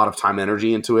put a lot of time and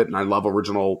energy into it, and I love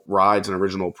original rides and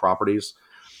original properties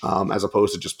as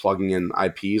opposed to just plugging in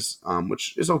IPs,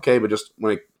 which is okay, but just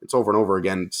when it's over and over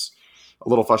again, it's a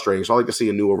little frustrating. So I like to see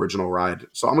a new original ride.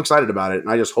 So I'm excited about it,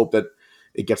 and I just hope that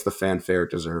it gets the fanfare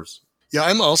it deserves. Yeah,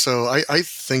 I'm also, I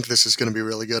think this is going to be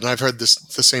really good. And I've heard the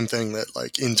same thing, that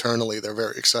like internally they're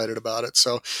very excited about it.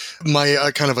 So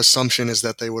my kind of assumption is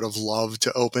that they would have loved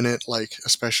to open it, like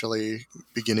especially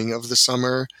beginning of the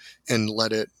summer, and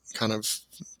let it kind of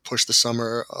push the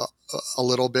summer a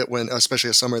little bit, when especially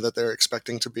a summer that they're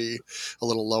expecting to be a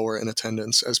little lower in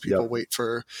attendance as people wait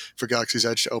for Galaxy's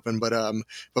Edge to open. But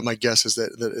my guess is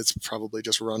that it's probably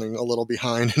just running a little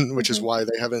behind, which is why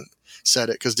they haven't said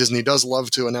it, because Disney does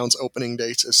love to announce opening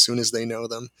dates as soon as they know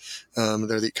them.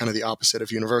 They're kind of the opposite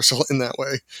of Universal in that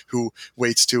way, who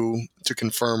waits to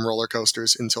confirm roller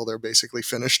coasters until they're basically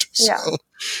finished. Yeah. So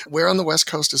where on the West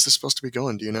Coast is this supposed to be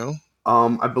going? Do you know?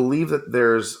 I believe that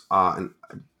there's and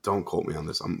don't quote me on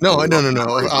this. No.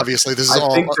 Obviously, this is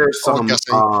all. I think there's some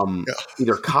guessing.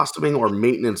 either costuming or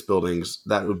maintenance buildings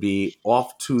that would be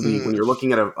off to the when you're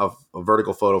looking at a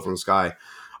vertical photo from the sky,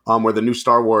 where the new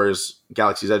Star Wars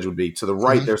Galaxy's Edge would be. To the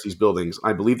right, there's these buildings.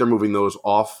 I believe they're moving those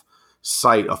off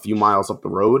site a few miles up the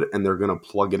road, and they're going to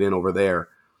plug it in over there.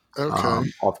 Okay.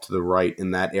 Off to the right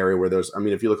in that area where there's, I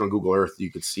mean, if you look on Google Earth,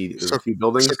 you could see there's a few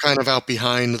buildings. So kind of out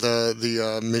behind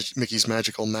the Mickey's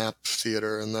Magical Map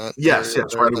Theater and that. Yes,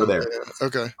 right over there. Yeah.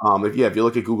 Okay. If you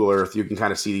look at Google Earth, you can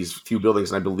kind of see these few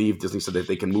buildings, and I believe Disney said that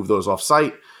they can move those off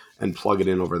site and plug it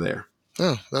in over there.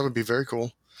 Oh, that would be very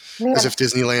cool. Yeah. As if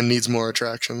Disneyland needs more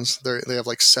attractions. They have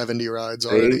like 70 rides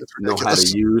already. They know how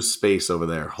to use space over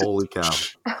there. Holy cow.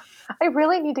 I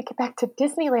really need to get back to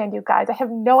Disneyland, you guys. I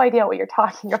have no idea what you're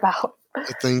talking about.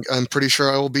 I'm pretty sure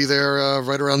I will be there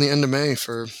right around the end of May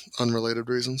for unrelated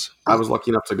reasons. I was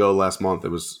lucky enough to go last month.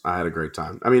 I had a great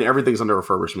time. I mean, everything's under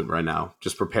refurbishment right now,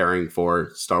 just preparing for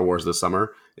Star Wars this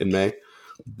summer in May.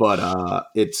 But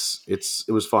it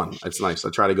was fun. It's nice. I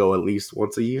try to go at least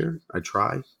once a year. I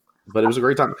try. But it was a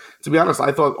great time. To be honest,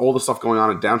 I thought all the stuff going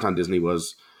on at Downtown Disney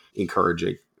was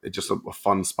encouraging. It's just a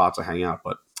fun spot to hang out,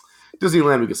 but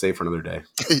Disneyland we could save for another day.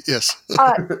 Yes.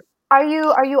 Are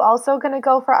you also going to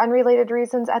go for unrelated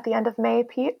reasons at the end of May,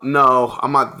 Pete? No,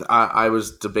 I'm not. I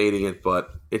was debating it, but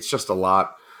it's just a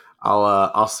lot.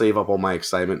 I'll save up all my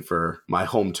excitement for my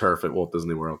home turf at Walt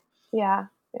Disney World. Yeah,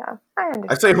 I understand.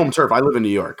 I say home turf. I live in New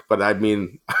York, but I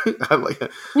mean, you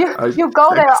go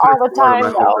there all the time,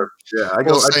 though. Yeah, I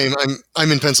go. Same.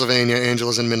 I'm in Pennsylvania.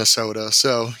 Angela's in Minnesota,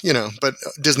 so but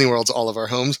Disney World's all of our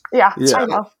homes. Yeah. I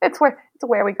know. It's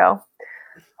where we go.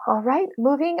 All right,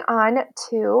 moving on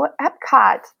to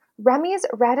Epcot. Remy's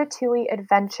Ratatouille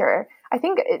Adventure. I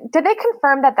think, did they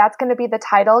confirm that that's going to be the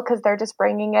title because they're just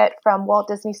bringing it from Walt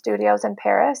Disney Studios in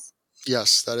Paris?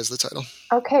 Yes, that is the title.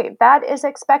 Okay, that is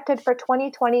expected for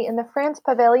 2020 in the France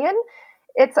Pavilion.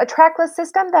 It's a trackless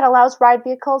system that allows ride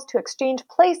vehicles to exchange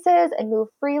places and move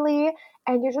freely,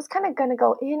 and you're just kind of going to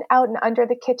go in, out, and under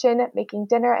the kitchen, making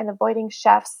dinner and avoiding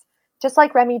chefs, just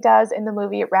like Remy does in the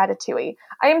movie Ratatouille.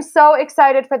 I am so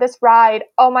excited for this ride.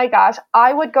 Oh my gosh,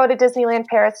 I would go to Disneyland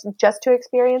Paris just to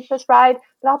experience this ride,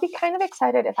 but I'll be kind of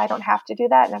excited if I don't have to do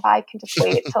that and if I can just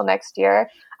wait till next year.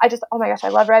 Oh my gosh, I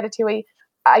love Ratatouille.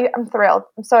 I'm thrilled.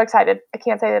 I'm so excited. I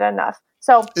can't say that enough.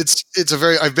 So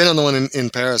I've been on the one in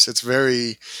Paris. It's a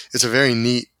very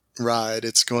neat ride.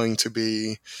 It's going to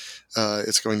be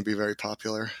very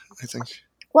popular, I think.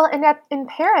 Well, and in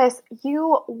Paris,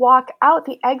 you walk out,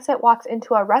 the exit walks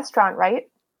into a restaurant, right?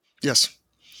 Yes.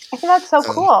 I think that's so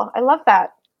cool. I love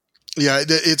that. Yeah,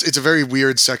 it's a very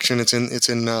weird section. It's in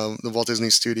the Walt Disney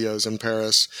Studios in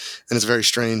Paris, and it's very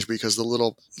strange because the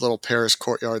little Paris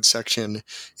courtyard section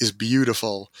is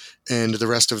beautiful, and the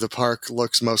rest of the park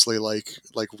looks mostly like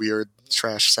weird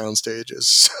trash sound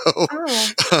stages. So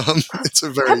it's a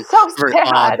very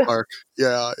odd park.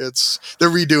 Yeah, they're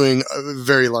redoing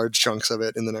very large chunks of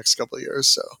it in the next couple of years.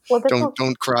 So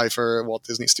don't cry for Walt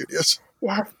Disney Studios.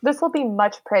 Yeah, this will be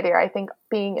much prettier, I think,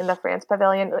 being in the France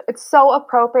Pavilion. It's so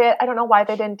appropriate. I don't know why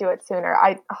they didn't do it sooner.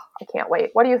 I can't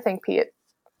wait. What do you think, Pete?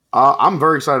 I'm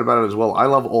very excited about it as well. I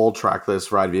love all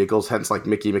trackless ride vehicles, hence like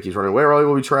Mickey's Running Away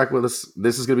will be trackless.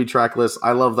 This is going to be trackless.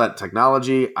 I love that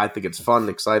technology. I think it's fun and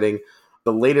exciting.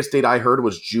 The latest date I heard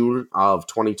was June of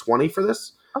 2020 for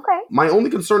this. Okay. My only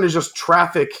concern is just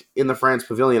traffic in the France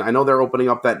Pavilion. I know they're opening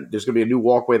up that there's going to be a new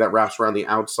walkway that wraps around the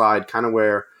outside, kind of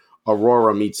where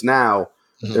Aurora meets now.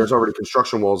 Mhm. There's already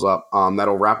construction walls up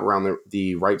that'll wrap around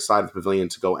the right side of the pavilion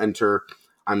to go enter.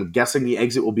 I'm guessing the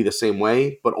exit will be the same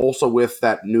way, but also with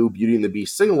that new Beauty and the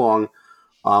Beast sing-along,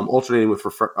 alternating with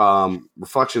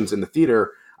reflections in the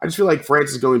theater, I just feel like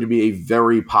France is going to be a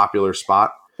very popular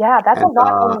spot. Yeah, that's And, a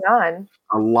lot going on.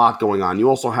 A lot going on. You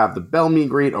also have the Belle Meet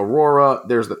Greet, Aurora.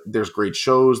 There's great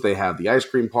shows. They have the ice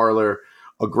cream parlor,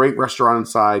 a great restaurant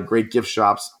inside, great gift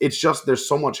shops. It's just there's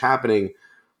so much happening,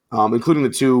 including the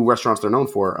two restaurants they're known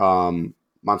for,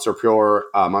 Monsieur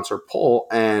Paul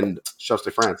and Chefs de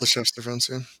France. The Chefs de France,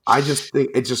 yeah. I just think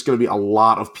it's just going to be a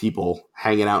lot of people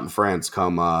hanging out in France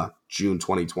come June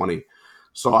 2020.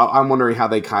 So I'm wondering how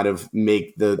they kind of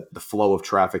make the flow of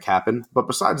traffic happen. But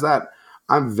besides that,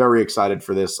 I'm very excited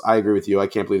for this. I agree with you. I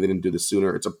can't believe they didn't do this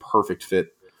sooner. It's a perfect fit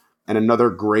and another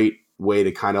great way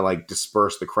to kind of like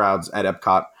disperse the crowds at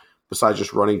Epcot. Besides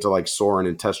just running to like Soarin'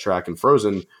 and Test Track and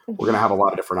Frozen, we're going to have a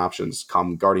lot of different options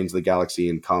come Guardians of the Galaxy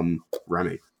and come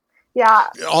Remy. Yeah.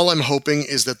 All I'm hoping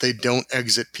is that they don't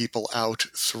exit people out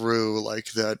through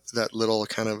like that little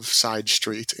kind of side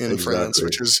street in France,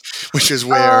 which is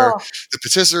where the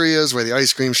patisserie is, where the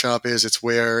ice cream shop is. It's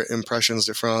where Impressions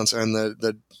de France and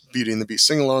the Beauty and the Beast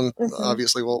sing-along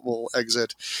obviously will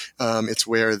exit. It's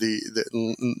where the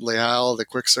Leal, the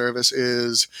quick service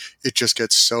is. It just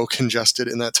gets so congested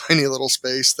in that tiny little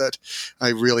space that I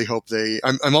really hope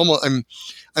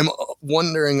I'm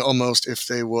wondering almost if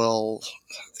they will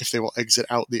exit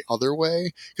out the other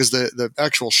way, because the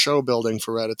actual show building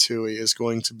for Ratatouille is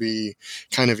going to be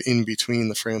kind of in between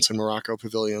the France and Morocco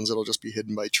pavilions. It'll just be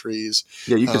hidden by trees.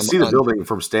 Yeah, you can see the building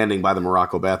from standing by the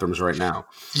Morocco bathrooms right now.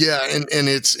 Yeah, and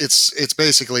it's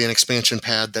basically an expansion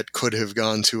pad that could have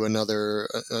gone to another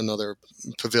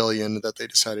pavilion that they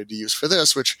decided to use for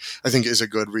this, which I think is a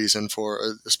good reason for,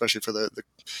 especially for the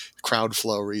crowd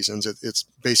flow reasons. It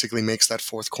basically makes that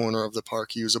fourth corner of the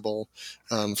park usable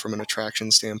from an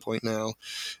attraction standpoint now.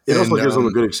 It also gives them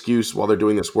a good excuse while they're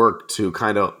doing this work to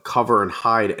kind of cover and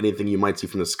hide anything you might see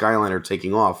from the Skyliner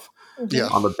taking off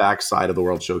on the back side of the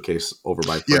World Showcase over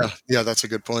by France. Yeah, that's a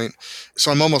good point.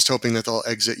 So I'm almost hoping that they'll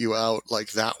exit you out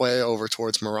like that way over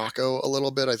towards Morocco a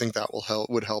little bit. I think that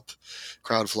would help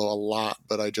crowd flow a lot,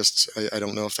 but I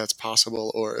don't know if that's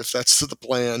possible or if that's the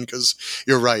plan, because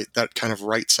you're right, that kind of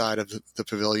right side of the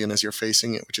pavilion as you're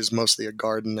facing it, which is mostly a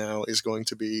garden now, is going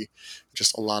to be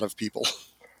just a lot of people.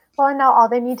 Well, and now all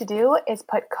they need to do is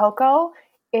put Coco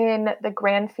in the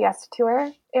Grand Fiesta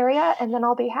Tour area, and then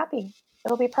I'll be happy.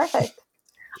 It'll be perfect.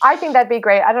 I think that'd be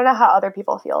great. I don't know how other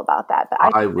people feel about that, but I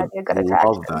think that'd be a good attraction. I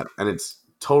would love that. And it's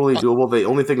totally doable. The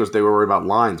only thing was they were worried about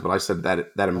lines, but I said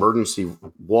that emergency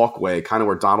walkway, kind of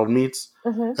where Donald meets,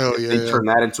 they turn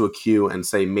that into a queue and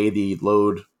say, may the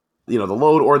load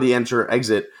or the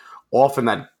exit off in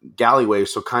that galleyway.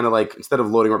 So kind of like instead of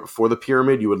loading right before the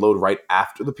pyramid, you would load right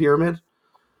after the pyramid.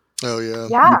 Oh yeah.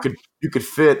 Yeah. You could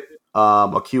fit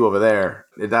a queue over there.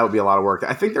 That would be a lot of work.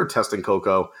 I think they're testing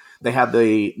Coco. They had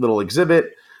the little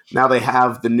exhibit. Now they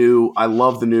have I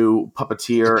love the new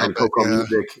puppeteer and Coco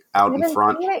music out in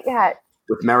front. I haven't seen it yet.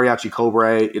 With Mariachi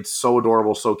Cobra. It's so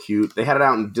adorable, so cute. They had it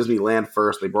out in Disneyland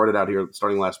first. They brought it out here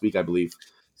starting last week, I believe.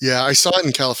 Yeah, I saw it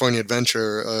in California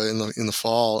Adventure in the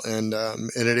fall, and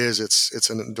it's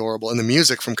an adorable, and the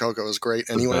music from Coco is great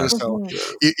anyway. So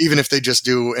even if they just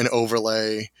do an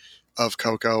overlay of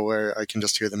Coco where I can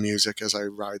just hear the music as I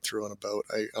ride through on a boat,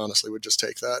 I honestly would just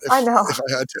take that if I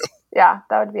had to. Yeah,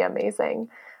 that would be amazing.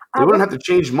 They wouldn't have to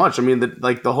change much. I mean,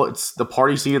 it's the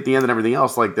party scene at the end and everything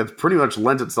else. Like that pretty much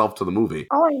lends itself to the movie.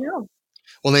 Oh, I know.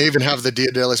 Well, they even have the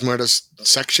Dia de los Muertos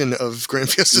section of Grand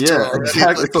Fiesta. Yeah,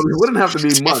 exactly. So it wouldn't have to be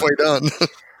much. Halfway done.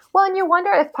 Well, and you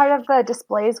wonder if part of the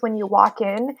displays when you walk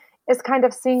in is kind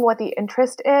of seeing what the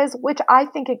interest is, which I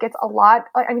think it gets a lot.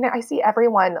 I mean, I see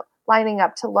everyone lining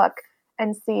up to look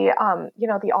and see,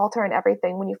 the altar and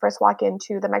everything when you first walk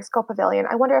into the Mexico Pavilion.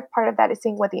 I wonder if part of that is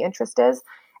seeing what the interest is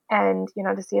and,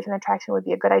 to see if an attraction would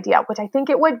be a good idea, which I think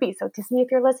it would be. So Disney,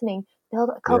 if you're listening, build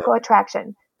a Coco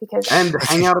attraction. And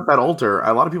hang out at that altar.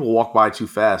 A lot of people walk by too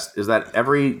fast. Is that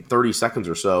every 30 seconds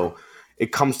or so,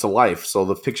 it comes to life. So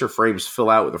the picture frames fill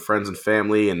out with the friends and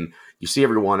family, and you see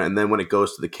everyone. And then when it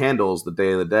goes to the candles, the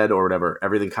Day of the Dead or whatever,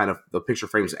 everything the picture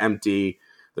frame's empty.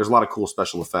 There's a lot of cool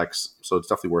special effects. So it's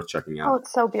definitely worth checking out. Oh,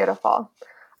 it's so beautiful.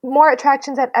 More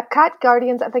attractions at Epcot.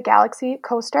 Guardians of the Galaxy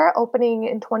coaster opening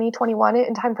in 2021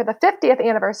 in time for the 50th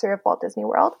anniversary of Walt Disney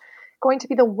World. Going to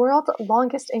be the world's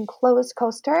longest enclosed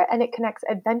coaster, and it connects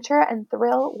adventure and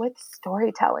thrill with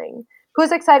storytelling.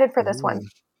 Who's excited for this one?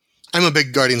 I'm a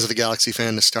big Guardians of the Galaxy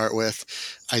fan to start with.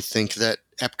 I think that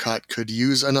Epcot could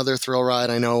use another thrill ride.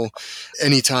 I know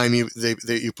anytime you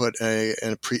put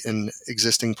an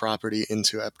existing property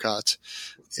into Epcot,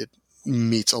 it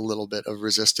meets a little bit of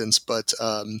resistance. But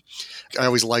I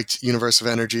always liked Universe of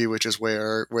Energy, which is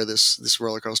where this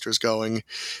roller coaster is going.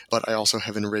 But I also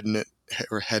haven't ridden it,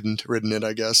 or hadn't ridden it,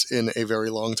 I guess, in a very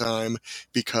long time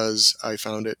because I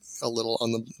found it a little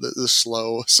on the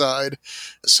slow side.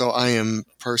 So I am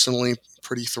personally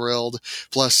pretty thrilled.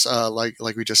 Plus, like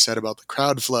we just said about the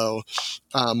crowd flow,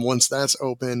 once that's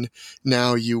open,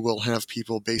 now you will have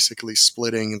people basically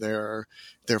splitting their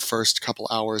first couple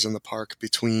hours in the park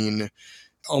between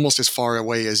almost as far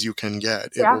away as you can get.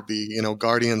 It will be,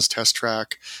 Guardians Test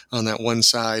Track on that one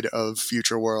side of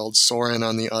Future World, Soarin'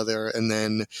 on the other, and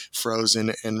then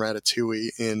Frozen and Ratatouille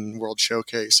in World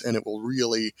Showcase. And it will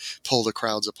really pull the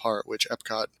crowds apart, which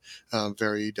Epcot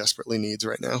very desperately needs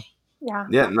right now.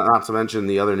 Yeah, not to mention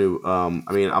the other new,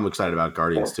 I'm excited about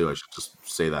Guardians too. I should just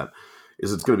say that.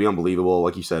 It's going to be unbelievable.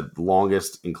 Like you said,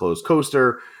 longest enclosed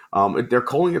coaster. They're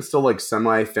calling it still like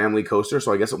semi-family coaster,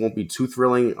 so I guess it won't be too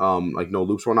thrilling, like no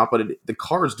loops or not, but the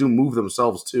cars do move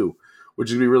themselves too, which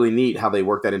is going to be really neat how they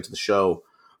work that into the show,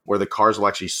 where the cars will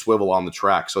actually swivel on the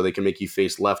track, so they can make you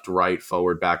face left, right,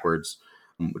 forward, backwards,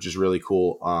 which is really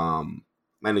cool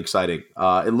and exciting.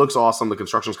 It looks awesome. The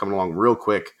construction's coming along real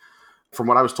quick. From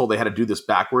what I was told, they had to do this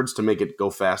backwards to make it go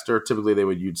faster. Typically,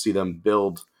 you'd see them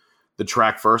build the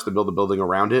track first and build the building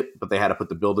around it, but they had to put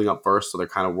the building up first, so they're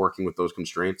kind of working with those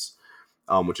constraints,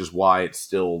 which is why it's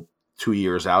still 2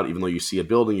 years out. Even though you see a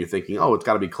building, you're thinking, oh, it's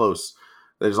got to be close.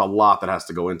 There's a lot that has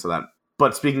to go into that.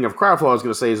 But speaking of crowd flow, I was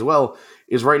going to say as well,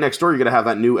 is right next door, you're going to have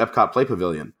that new Epcot Play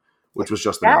Pavilion, which was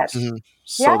just announced. Mm-hmm.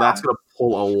 So that's going to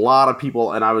pull a lot of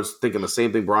people, and I was thinking the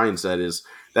same thing Brian said, is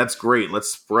that's great.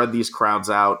 Let's spread these crowds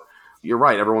out. You're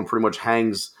right. Everyone pretty much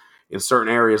hangs in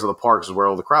certain areas of the parks is where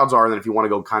all the crowds are. And then if you want to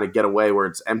go kind of get away where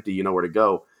it's empty, you know where to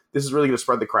go. This is really going to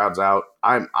spread the crowds out.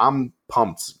 I'm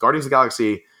pumped. Guardians of the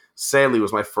Galaxy, sadly,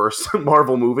 was my first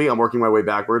Marvel movie. I'm working my way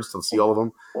backwards to see all of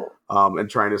them and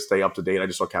trying to stay up to date. I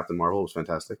just saw Captain Marvel. It was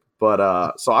fantastic.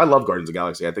 But so I love Guardians of the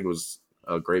Galaxy. I think it was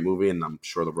a great movie, and I'm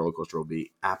sure the roller coaster will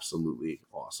be absolutely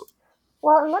awesome.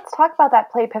 Well, and let's talk about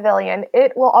that Play Pavilion.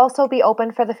 It will also be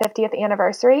open for the 50th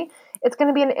anniversary. It's going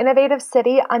to be an innovative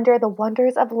city under the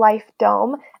Wonders of Life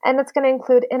Dome, and it's going to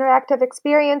include interactive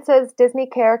experiences, Disney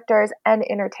characters, and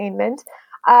entertainment.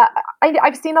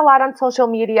 I've seen a lot on social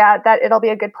media that it'll be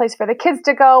a good place for the kids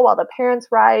to go while the parents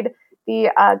ride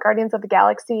the Guardians of the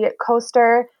Galaxy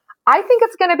coaster. I think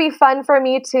it's going to be fun for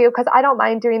me too, because I don't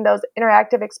mind doing those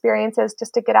interactive experiences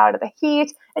just to get out of the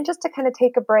heat and just to kind of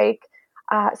take a break.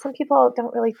 Some people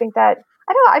don't really think that.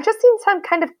 I don't know. I've just seen some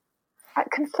kind of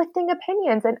conflicting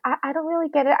opinions, and I don't really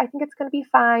get it. I think it's going to be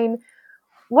fine.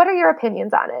 What are your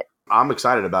opinions on it? I'm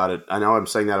excited about it. I know I'm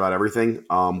saying that about everything,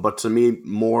 but to me,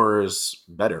 more is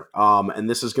better. And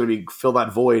this is going to fill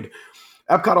that void.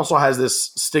 Epcot also has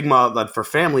this stigma that for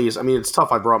families, I mean, it's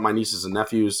tough. I brought my nieces and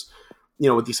nephews,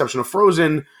 with the exception of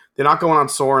Frozen, they're not going on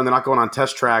Soarin', they're not going on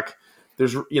Test Track.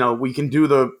 There's, we can do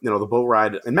the boat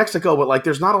ride in Mexico, but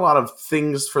there's not a lot of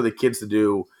things for the kids to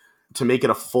do to make it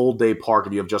a full day park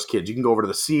if you have just kids. You can go over to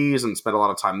the seas and spend a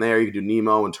lot of time there. You can do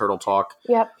Nemo and Turtle Talk.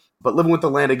 Yep. But Living with the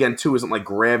Land, again, too, isn't like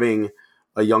grabbing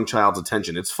a young child's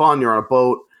attention. It's fun. You're on a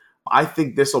boat. I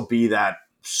think this will be that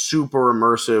super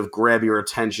immersive, grab your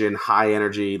attention, high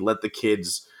energy, let the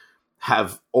kids they're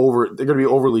going to be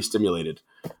overly stimulated.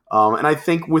 And I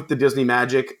think with the Disney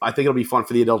magic, I think it'll be fun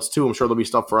for the adults too. I'm sure there'll be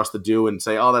stuff for us to do and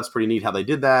say, oh, that's pretty neat how they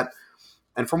did that.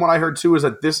 And from what I heard too, is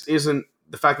that this isn't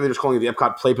the fact that they're just calling it the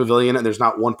Epcot Play Pavilion and there's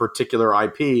not one particular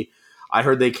IP. I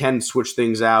heard they can switch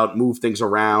things out, move things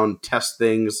around, test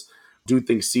things, do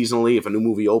things seasonally if a new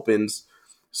movie opens.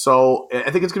 So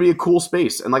I think it's going to be a cool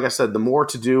space. And like I said, the more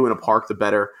to do in a park, the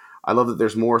better. I love that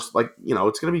there's more, it's going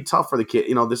to be tough for the kid.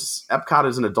 Epcot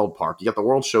is an adult park. You got the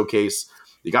World Showcase,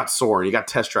 you got Soarin', you got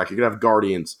Test Track, you're going to have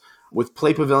Guardians. With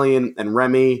Play Pavilion and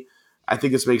Remy, I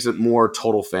think this makes it more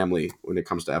total family when it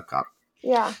comes to Epcot.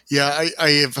 Yeah. Yeah, I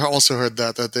have also heard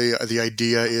that the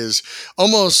idea is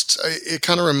almost, it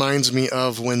kind of reminds me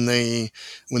of when they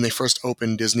first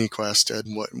opened Disney Quest at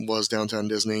what was Downtown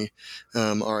Disney,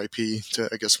 RIP to,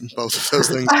 I guess, both of those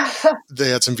things. They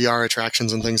had some VR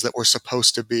attractions and things that were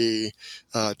supposed to be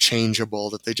changeable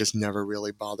that they just never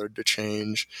really bothered to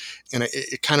change. And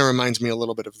it kind of reminds me a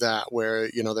little bit of that, where,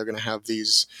 they're going to have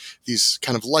these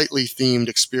kind of lightly themed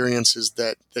experiences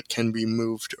that can be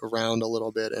moved around a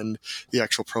little bit and the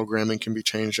actual programming can be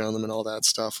changed on them and all that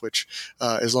stuff, which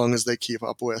as long as they keep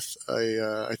up with,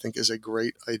 I think is a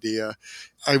great idea.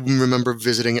 I remember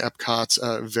visiting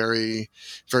Epcot very,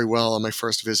 very well on my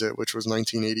first visit, which was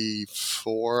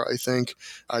 1984, I think.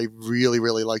 I really,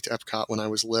 really liked Epcot when I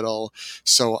was little.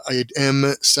 So I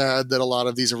am sad that a lot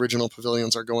of these original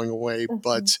pavilions are going away,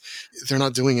 but they're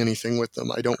not doing anything with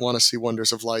them. I don't want to see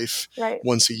Wonders of Life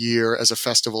once a year as a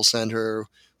festival center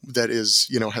that is,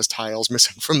 has tiles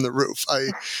missing from the roof. I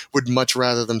would much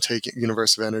rather them take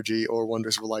Universe of Energy or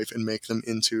Wonders of Life and make them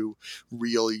into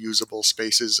real usable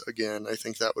spaces again. I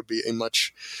think that would be a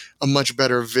much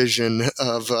better vision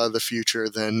of the future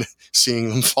than seeing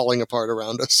them falling apart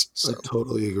around us. So. I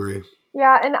totally agree.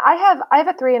 Yeah, and I have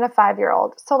a 3 and a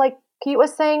 5-year-old. So like Pete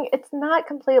was saying, it's not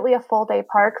completely a full day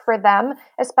park for them,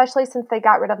 especially since they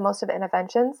got rid of most of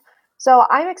Interventions. So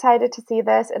I'm excited to see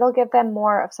this. It'll give them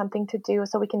more of something to do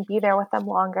so we can be there with them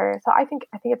longer. So I think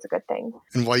it's a good thing.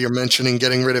 And while you're mentioning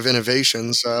getting rid of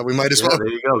Innovations, we might as well. There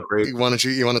you go. Great. You want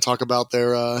to talk about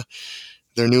their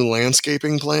new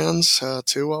landscaping plans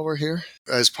too while we're here?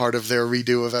 As part of their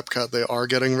redo of Epcot, they are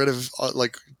getting rid of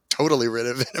totally rid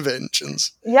of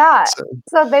Innovations. Yeah.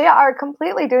 So they are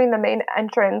completely doing the main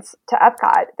entrance to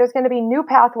Epcot. There's going to be new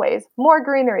pathways, more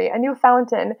greenery, a new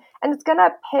fountain, and it's going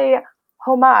to pay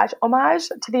homage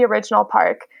to the original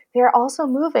park. They're also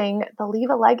moving the Leave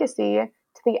a Legacy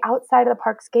to the outside of the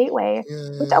park's gateway,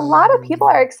 which a lot of people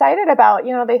are excited about.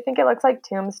 They think it looks like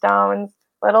tombstones,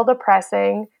 a little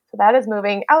depressing. So that is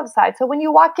moving outside. So when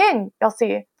you walk in, you'll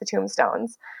see the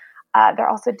tombstones. They're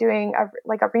also doing a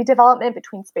redevelopment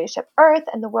between Spaceship Earth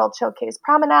and the World Showcase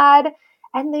Promenade.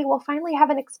 And they will finally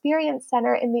have an experience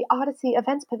center in the Odyssey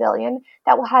Events Pavilion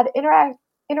that will have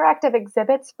interactive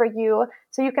exhibits for you,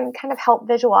 so you can kind of help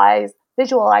visualize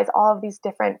all of these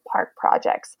different park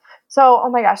projects. So, oh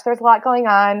my gosh, there's a lot going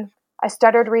on. I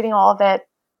stuttered reading all of it.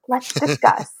 Let's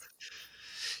discuss.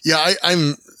 Yeah,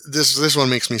 I'm. This one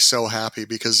makes me so happy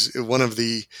because one of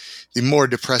the more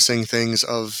depressing things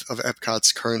of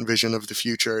Epcot's current vision of the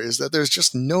future is that there's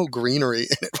just no greenery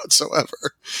in it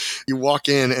whatsoever. You walk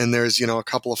in and there's a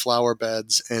couple of flower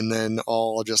beds and then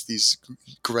all just these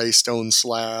gray stone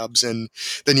slabs, and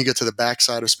then you get to the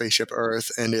backside of Spaceship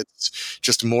Earth and it's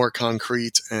just more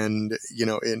concrete and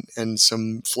and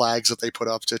some flags that they put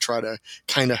up to try to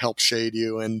kind of help shade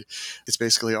you, and it's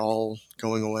basically all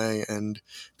going away and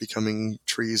becoming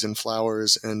trees and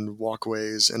flowers and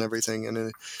walkways and everything.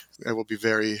 And I will be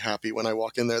very happy when I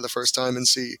walk in there the first time and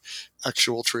see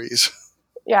actual trees.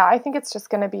 Yeah, I think it's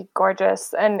just going to be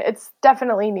gorgeous, and it's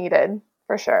definitely needed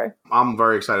for sure. I'm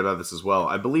very excited about this as well.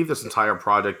 I believe this entire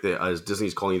project that as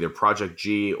Disney's calling either Project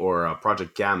G or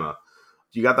Project Gamma.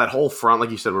 You got that whole front, like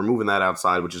you said, we're moving that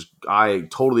outside, which is, I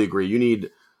totally agree.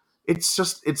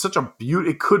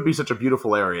 It could be such a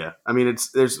beautiful area. I mean,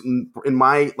 when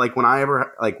I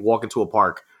ever walk into a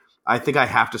park, I think I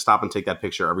have to stop and take that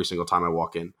picture every single time I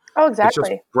walk in. Oh, exactly. It's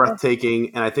just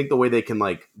breathtaking. And I think the way they can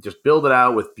just build it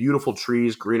out with beautiful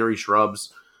trees, greenery,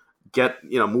 shrubs,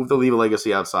 move the Leave a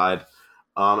Legacy outside.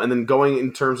 And then going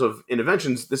in terms of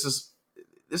Interventions, this is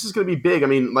going to be big. I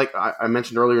mean, like I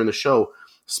mentioned earlier in the show,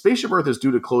 Spaceship Earth is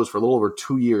due to close for a little over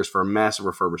 2 years for a massive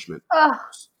refurbishment.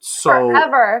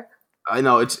 Forever. I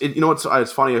know it's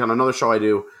funny. On another show I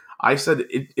do, I said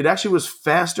it actually was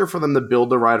faster for them to build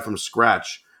the ride from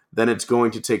scratch than it's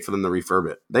going to take for them to refurb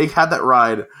it. They had that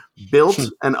ride built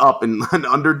and up in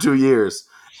under 2 years,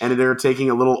 and they're taking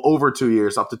a little over 2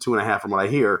 years, up to 2.5 from what I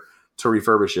hear, to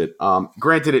refurbish it.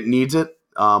 Granted, it needs it.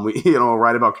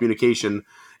 Write about communication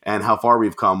and how far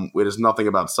we've come. There's nothing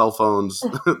about cell phones.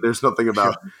 There's nothing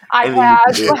about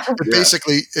iPads.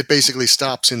 It basically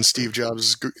stops in Steve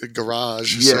Jobs'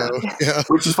 garage. Yeah. So, yeah.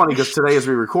 Which is funny because today, as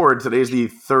we record, today is the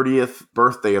 30th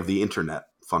birthday of the internet.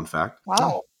 Fun fact.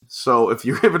 Wow. So if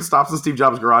it stops in Steve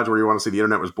Jobs' garage where you want to see the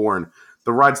internet was born,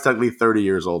 the ride's technically 30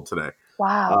 years old today.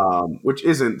 Wow. Which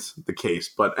isn't the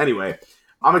case. But anyway,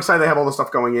 I'm excited they have all this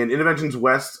stuff going in. Interventions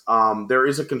West, there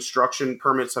is a construction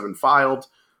permits have been filed.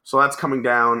 So that's coming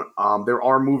down. They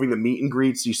are moving the meet and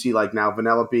greets. You see now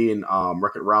Vanellope and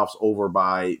Wreck-It Ralph's over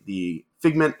by the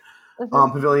Figment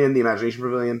Pavilion, the Imagination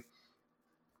Pavilion.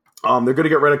 They're going to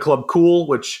get rid of Club Cool,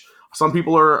 which some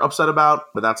people are upset about,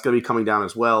 but that's going to be coming down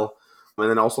as well. And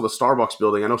then also the Starbucks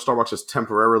building. I know Starbucks is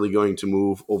temporarily going to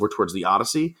move over towards the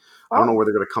Odyssey. I don't know where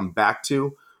they're going to come back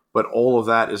to, but all of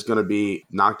that is going to be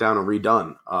knocked down and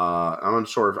redone. I'm not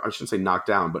sure if I shouldn't say knocked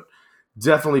down, but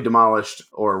definitely demolished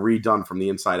or redone from the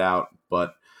inside out.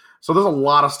 But so there's a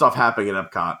lot of stuff happening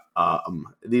at Epcot.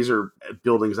 These are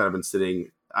buildings that have been sitting.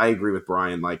 I agree with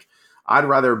Brian. I'd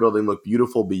rather a building look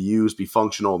beautiful, be used, be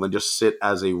functional than just sit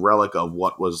as a relic of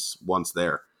what was once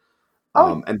there.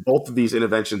 And both of these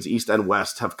interventions, East and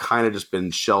West, have kind of just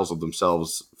been shells of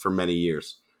themselves for many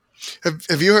years.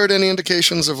 Have you heard any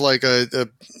indications of like a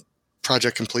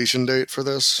project completion date for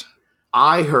this?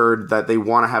 I heard that they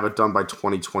want to have it done by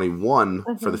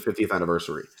 2021 for the 50th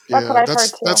anniversary. That's what I've heard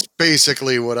too. That's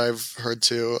basically what I've heard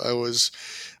too. I was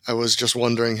just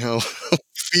wondering how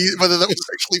whether that was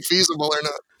actually feasible or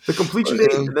not. The completion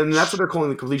date, then that's what they're calling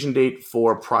the completion date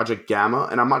for Project Gamma,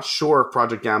 and I'm not sure if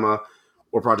Project Gamma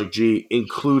or Project G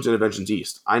includes Interventions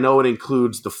East. I know it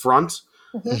includes the front,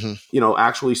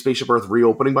 actually Spaceship Earth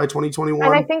reopening by 2021.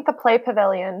 And I think the Play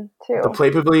Pavilion, too. The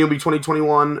Play Pavilion will be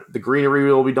 2021. The greenery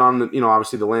will be done,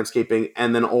 obviously the landscaping.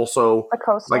 And then also,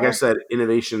 like I said,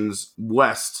 Innovations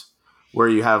West, where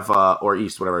you have, or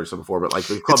East, whatever I said before, but like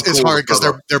the Club it's hard because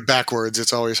they're backwards.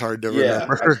 It's always hard to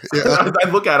remember. I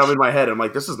look at them in my head, I'm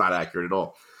like, this is not accurate at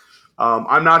all.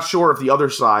 I'm not sure if the other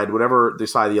side, whatever the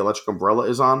side the Electric Umbrella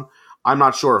is on, I'm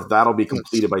not sure if that'll be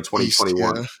completed by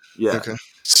 2021. East, yeah. Okay.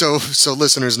 So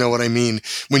listeners know what I mean.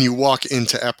 When you walk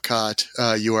into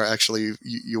Epcot,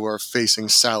 you are facing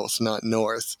south, not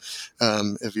north.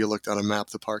 If you looked on a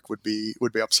map, the park would be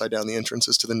upside down. The entrance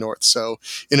is to the north. So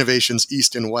Innovations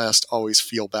East and West always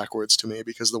feel backwards to me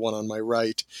because the one on my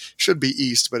right should be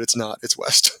east, but it's not. It's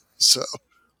west. So.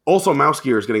 Also, Mouse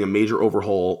Gear is getting a major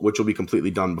overhaul, which will be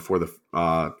completely done before the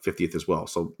 50th as well.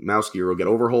 So Mouse Gear will get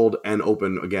overhauled and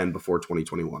open again before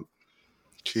 2021.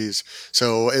 Jeez.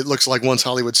 So it looks like once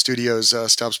Hollywood Studios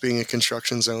stops being a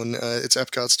construction zone, it's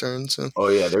Epcot's turn. So. Oh,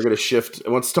 yeah. They're going to shift.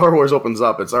 Once Star Wars opens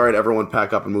up, it's all right, everyone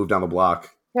pack up and move down the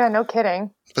block. Yeah, no kidding.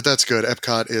 But that's good.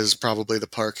 Epcot is probably the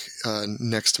park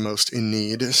next most in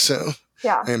need. So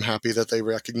yeah. I am happy that they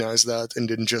recognized that and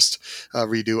didn't just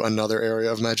redo another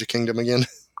area of Magic Kingdom again.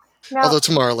 No. Although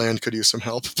Tomorrowland could use some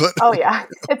help, but oh yeah,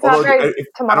 it's not very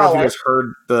Tomorrowland. I don't know if you guys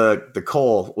heard the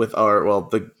call with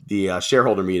the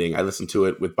shareholder meeting. I listened to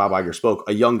it with Bob Iger spoke.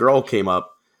 A young girl came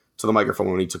up to the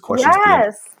microphone when he took questions.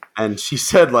 Yes. And she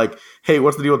said like, "Hey,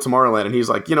 what's the deal with Tomorrowland?" And he's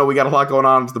like, "We got a lot going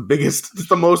on. It's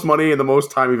the most money and the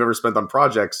most time we've ever spent on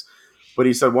projects." But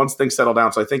he said once things settle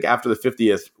down, so I think after the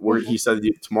 50th, where he said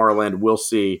Tomorrowland will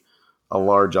see a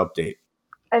large update,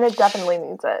 and it definitely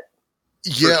needs it.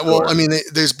 Yeah, well, I mean,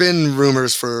 there's been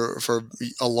rumors for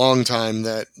a long time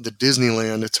that the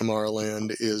Disneyland at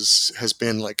Tomorrowland has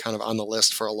been like kind of on the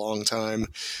list for a long time.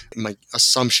 My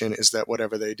assumption is that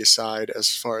whatever they decide as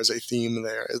far as a theme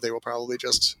there, they will probably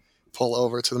just pull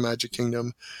over to the Magic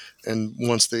Kingdom. And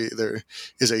once there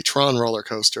is a Tron roller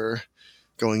coaster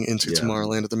going into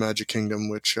Tomorrowland at the Magic Kingdom,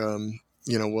 which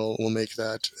will make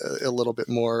that a little bit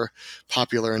more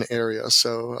popular in area.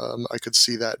 So I could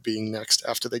see that being next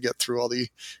after they get through all the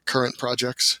current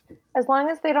projects. As long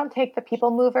as they don't take the People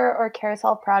Mover or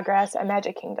Carousel of Progress at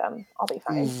Magic Kingdom, I'll be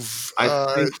fine.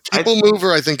 People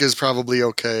Mover, I think, is probably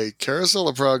okay. Carousel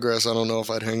of Progress, I don't know if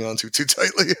I'd hang on to too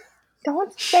tightly.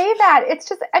 Don't say that. It's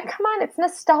just, come on, it's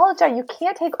nostalgia. You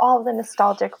can't take all of the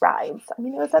nostalgic rides. I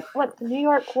mean, it was at the New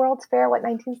York World's Fair,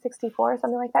 1964 or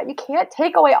something like that. You can't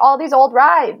take away all these old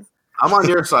rides. I'm on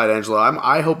your side, Angela.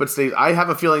 I hope it stays. I have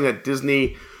a feeling that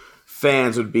Disney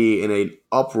fans would be in an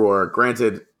uproar.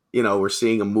 Granted, we're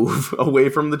seeing a move away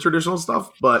from the traditional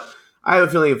stuff, but I have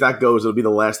a feeling if that goes, it'll be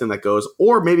the last thing that goes.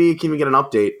 Or maybe you can even get an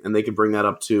update and they can bring that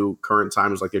up to current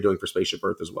times like they're doing for Spaceship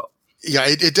Earth as well. Yeah,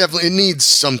 it definitely needs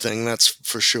something, that's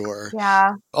for sure.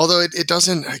 Yeah. Although it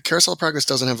doesn't, Carousel of Progress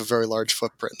doesn't have a very large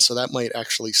footprint, so that might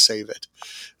actually save it.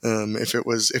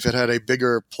 If it had a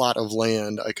bigger plot of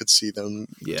land, I could see them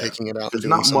taking it out. There's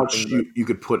not much you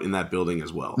could put in that building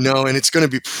as well. No, and it's going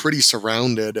to be pretty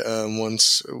surrounded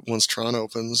once Tron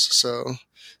opens, so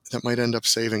that might end up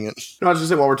saving it. No, I was just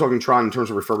saying, while we're talking Tron in terms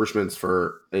of refurbishments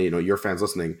for your fans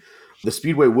listening, the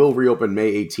Speedway will reopen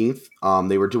May 18th.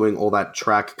 They were doing all that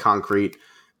track, concrete,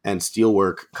 and steel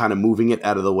work, kind of moving it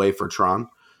out of the way for Tron.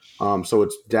 So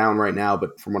it's down right now,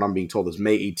 but from what I'm being told is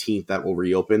May 18th that will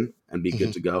reopen and be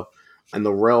good to go. And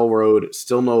the railroad,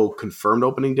 still no confirmed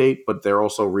opening date, but they're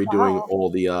also redoing all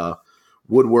the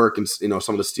woodwork and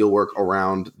some of the steel work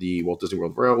around the Walt Disney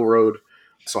World Railroad.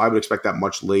 So I would expect that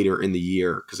much later in the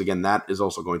year because, again, that is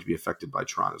also going to be affected by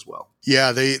Tron as well.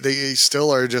 Yeah, they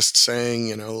still are just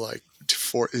saying,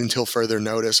 until further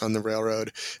notice on the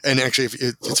railroad. And actually,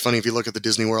 it's funny, if you look at the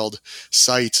Disney World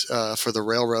site for the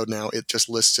railroad now, it just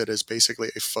lists it as basically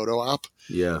a photo op.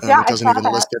 Yeah. It doesn't even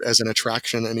list it as an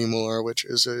attraction anymore, which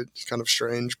is kind of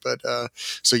strange. But I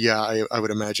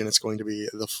would imagine it's going to be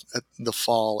the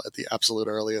fall at the absolute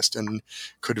earliest and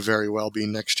could very well be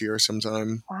next year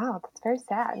sometime. Wow, that's very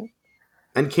sad.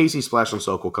 And Casey Splash and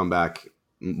Soak will come back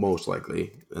most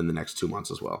likely in the next 2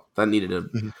 months as well. That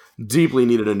deeply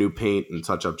needed a new paint and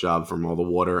touch-up job from all the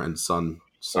water and sun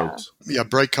soaked. Yeah,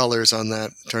 bright colors on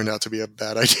that turned out to be a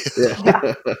bad idea.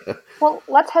 Yeah. Well,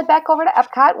 let's head back over to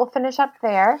Epcot. We'll finish up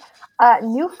there.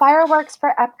 New fireworks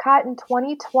for Epcot in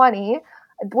 2020,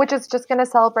 which is just going to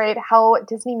celebrate how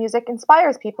Disney music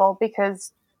inspires people,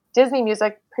 because Disney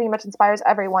music pretty much inspires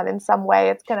everyone in some way.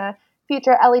 It's going to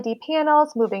feature LED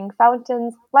panels, moving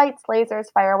fountains, lights,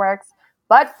 lasers, fireworks.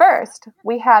 But first,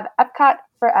 we have Epcot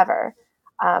Forever.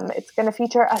 It's going to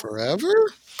feature Forever?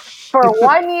 For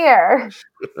 1 year.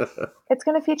 It's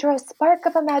going to feature a spark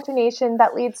of imagination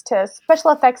that leads to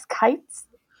special effects kites.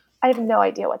 I have no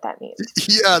idea what that means.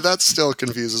 Yeah, that still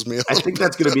confuses me. I think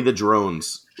that's going to be the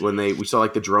drones. When we saw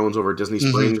like the drones over Disney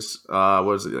Springs,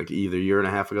 was it like either a year and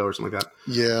a half ago or something like that?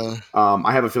 Yeah.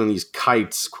 I have a feeling these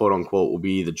kites, quote unquote, will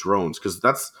be the drones, because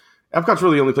Epcot's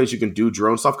really the only place you can do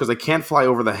drone stuff, because they can't fly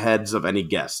over the heads of any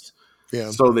guest. Yeah.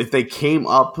 So if they came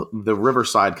up the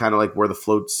riverside, kind of like where the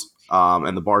floats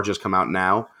and the barges come out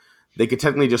now, they could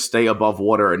technically just stay above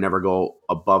water and never go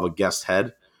above a guest's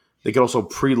head. They could also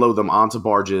preload them onto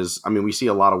barges. I mean, we see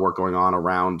a lot of work going on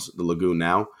around the lagoon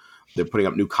now. They're putting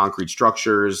up new concrete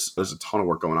structures. There's a ton of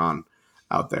work going on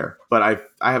out there. But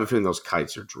I have a feeling those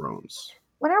kites are drones.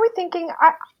 When are we thinking?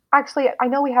 I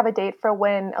know we have a date for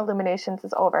when Illuminations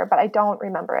is over, but I don't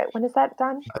remember it. When is that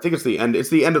done? I think it's the end. It's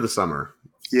the end of the summer.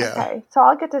 Yeah. Okay, so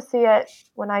I'll get to see it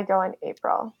when I go in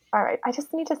April. All right, I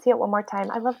just need to see it one more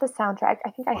time. I love the soundtrack.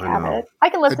 I think I have it. I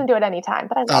can listen to it anytime,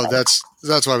 but I love it.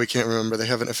 That's why we can't remember. They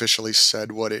haven't officially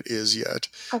said what it is yet.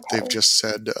 Okay. They've just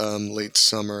said late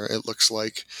summer. It looks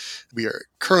like we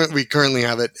currently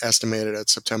have it estimated at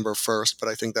September 1st, but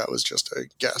I think that was just a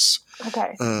guess.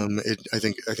 Okay. I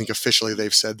think officially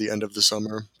they've said the end of the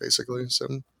summer, basically. So.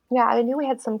 Yeah, I knew we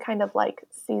had some kind of like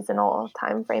seasonal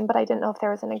time frame, but I didn't know if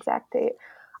there was an exact date.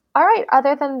 All right.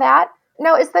 Other than that,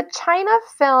 now, is the China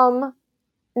film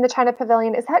in the China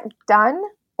Pavilion, is that done,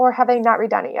 or have they not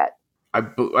redone it yet? I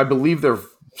believe they're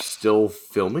still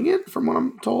filming it, from what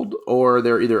I'm told, or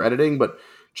they're either editing. But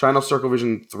China Circle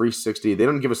Vision 360, they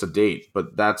don't give us a date,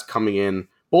 but that's coming in.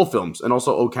 Both films, and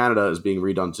also O Canada is being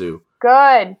redone too.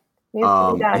 Good. Needs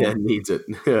to be done. Yeah, it needs it.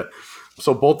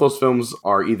 So both those films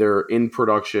are either in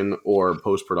production or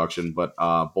post-production, but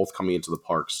both coming into the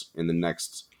parks in the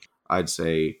next, I'd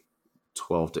say,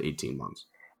 12 to 18 months.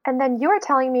 And then you were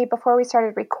telling me before we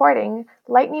started recording,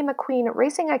 Lightning McQueen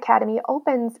Racing Academy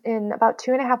opens in about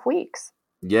 2.5 weeks.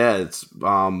 Yeah, it's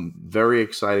very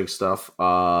exciting stuff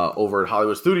over at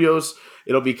Hollywood Studios.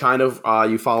 It'll be kind of,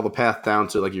 you follow the path down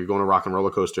to like you're going to Rock and Roller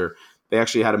Coaster. They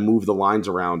actually had to move the lines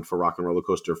around for Rock and Roller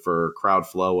Coaster for crowd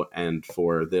flow and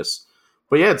for this.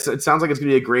 But yeah, it sounds like it's going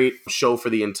to be a great show for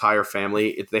the entire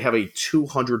family. They have a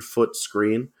 200-foot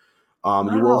screen. Wow.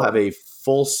 You will have a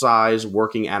full-size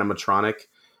working animatronic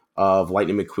of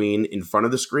Lightning McQueen in front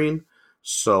of the screen.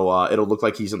 So it'll look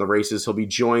like he's in the races. He'll be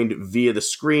joined via the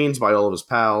screens by all of his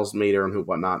pals, Mater and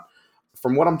whatnot.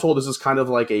 From what I'm told, this is kind of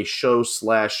like a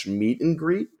show/meet and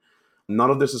greet.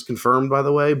 None of this is confirmed, by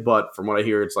the way, but from what I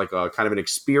hear, it's like a kind of an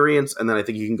experience, and then I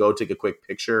think you can go take a quick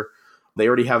picture. They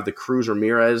already have the Cruz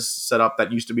Ramirez set up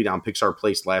that used to be down Pixar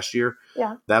Place last year.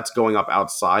 Yeah. That's going up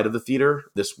outside of the theater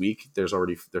this week. There's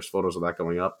photos of that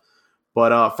going up.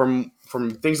 But from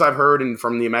things I've heard and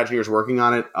from the Imagineers working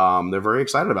on it, they're very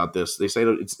excited about this. They say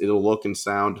it'll look and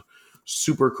sound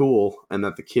super cool and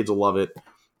that the kids will love it.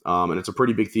 And it's a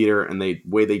pretty big theater, and the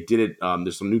way they did it,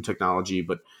 there's some new technology,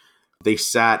 but they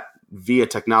sat via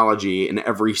technology in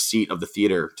every seat of the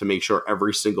theater to make sure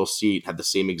every single seat had the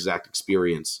same exact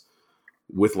experience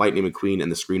with Lightning McQueen and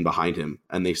the screen behind him.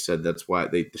 And they said that's why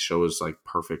the show is like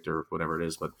perfect or whatever it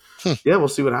is. But yeah, we'll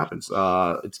see what happens.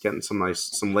 It's getting some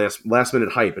last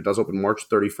minute hype. It does open March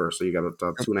 31st. So you got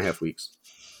 2.5 weeks.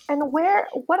 And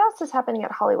what else is happening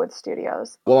at Hollywood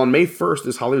Studios? Well, on May 1st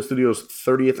is Hollywood Studios'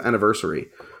 30th anniversary.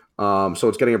 So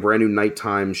it's getting a brand new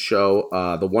nighttime show,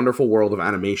 The Wonderful World of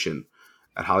Animation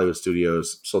at Hollywood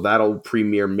Studios. So that'll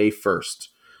premiere May 1st.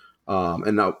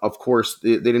 And now, of course,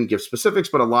 they didn't give specifics,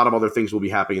 but a lot of other things will be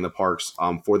happening in the parks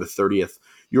for the 30th.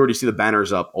 You already see the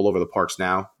banners up all over the parks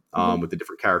now with the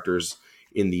different characters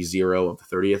in the zero of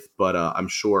the 30th. But I'm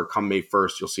sure come May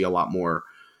 1st, you'll see a lot more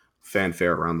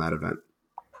fanfare around that event.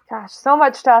 Gosh, so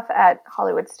much stuff at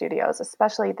Hollywood Studios,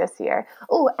 especially this year.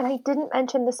 Oh, and I didn't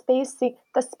mention the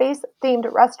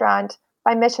space-themed restaurant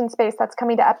by Mission Space that's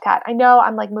coming to Epcot. I know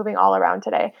I'm like moving all around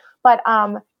today, but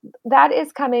that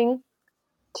is coming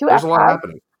to There's Epcot. A lot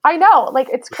happening. I know, like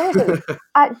it's crazy.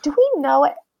 Do we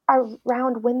know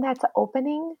around when that's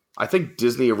opening? I think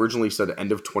Disney originally said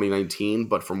end of 2019,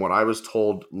 but from what I was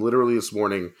told literally this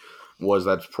morning was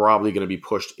that's probably going to be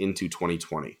pushed into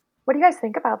 2020. What do you guys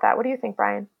think about that? What do you think,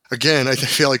 Brian? Again, I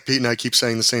feel like Pete and I keep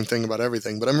saying the same thing about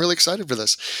everything, but I'm really excited for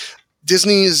this.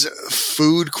 Disney's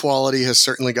food quality has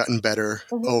certainly gotten better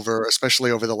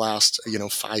especially over the last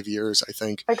 5 years. I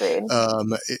think Agreed.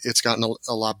 It's gotten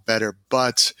a lot better,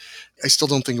 but I still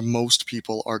don't think most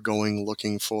people are going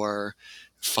looking for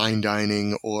fine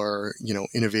dining or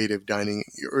innovative dining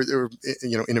or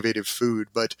innovative food.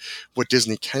 But what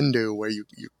Disney can do, where you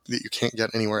can't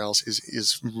get anywhere else,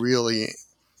 is really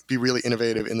be really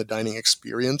innovative in the dining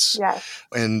experience. Yes.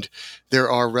 And there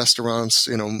are restaurants,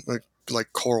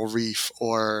 like Coral Reef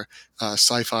or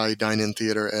Sci-Fi Dine-In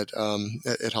Theater at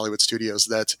Hollywood Studios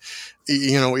that,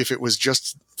 if it was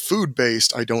just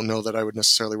food-based, I don't know that I would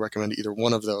necessarily recommend either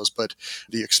one of those, but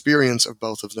the experience of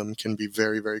both of them can be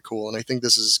very, very cool. And I think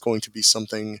this is going to be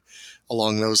something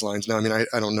along those lines. Now, I mean,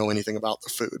 I don't know anything about the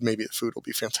food. Maybe the food will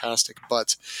be fantastic,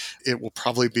 but it will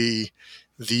probably be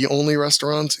the only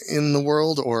restaurant in the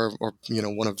world or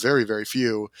one of very, very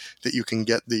few that you can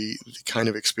get the kind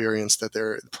of experience that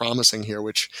they're promising here,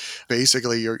 which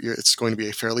basically it's going to be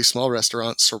a fairly small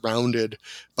restaurant surrounded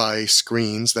by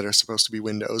screens that are supposed to be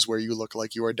windows where you look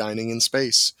like you are dining in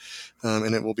space.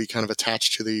 And it will be kind of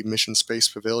attached to the Mission Space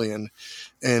Pavilion.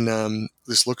 And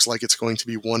this looks like it's going to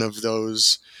be one of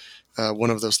those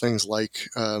things like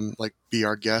Be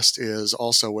Our Guest is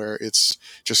also, where it's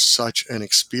just such an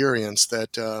experience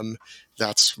that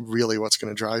that's really what's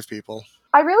going to drive people.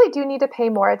 I really do need to pay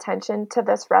more attention to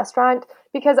this restaurant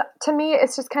because to me,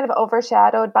 it's just kind of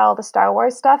overshadowed by all the Star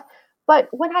Wars stuff. But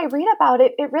when I read about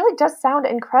it, it really does sound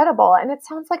incredible. And it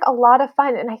sounds like a lot of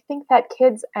fun. And I think that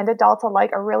kids and adults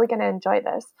alike are really going to enjoy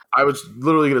this. I was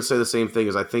literally going to say the same thing,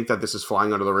 is I think that this is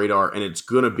flying under the radar and it's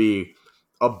going to be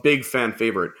a big fan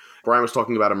favorite. Brian was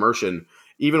talking about immersion.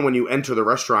 Even when you enter the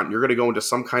restaurant, you're going to go into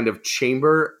some kind of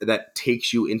chamber that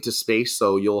takes you into space.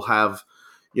 So you'll have,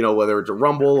 whether it's a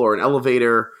rumble or an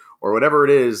elevator or whatever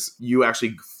it is, you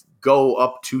actually go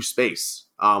up to space,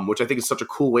 which I think is such a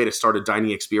cool way to start a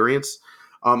dining experience.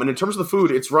 And in terms of the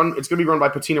food, it's going to be run by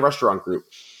Patina Restaurant Group.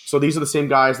 So these are the same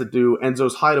guys that do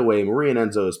Enzo's Hideaway, Maria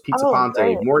and Enzo's, Pizza Ponte,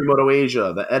 great. Morimoto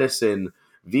Asia, the Edison,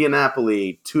 Via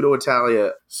Napoli, Tutto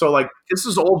Italia. So this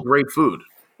is all great food.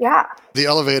 Yeah. The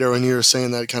elevator, when you were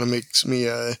saying that, kind of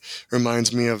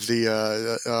reminds me of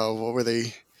the, what were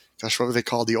they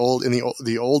called?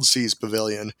 The old Seas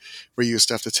Pavilion, where you used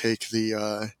to have to take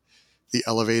the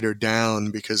elevator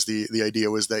down because the idea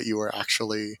was that you were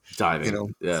actually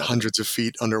diving, hundreds of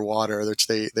feet underwater, which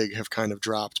they have kind of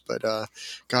dropped. But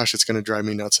gosh, it's going to drive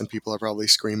me nuts, and people are probably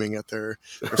screaming at their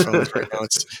phones right now.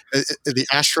 It's the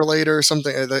Astrolator or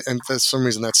something, and for some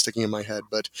reason that's sticking in my head.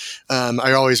 But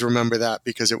I always remember that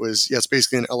because it's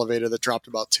basically an elevator that dropped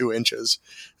about 2 inches,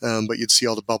 but you'd see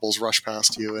all the bubbles rush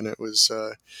past you, and it was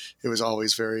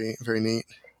always very, very neat.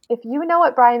 If you know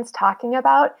what Brian's talking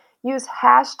about, use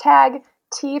hashtag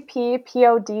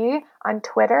TPPOD on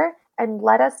Twitter and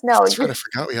let us know. That's right, I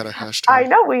forgot we had a hashtag. I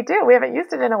know we do. We haven't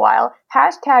used it in a while.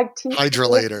 Hashtag TPPOD.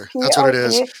 Hydrolator. That's what it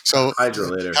is. So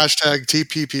Hydrolator. Hashtag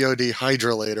TPPOD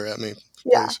Hydrolator at me,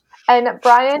 please. Yeah. And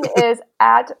Brian is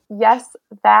at Yes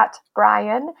That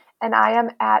Brian, and I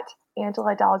am at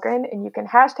Angela Dahlgren, and you can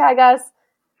hashtag us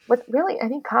with really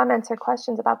any comments or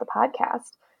questions about the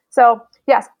podcast. So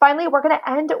yes, finally, we're going to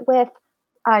end with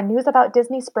news about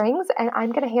Disney Springs, and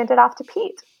I'm going to hand it off to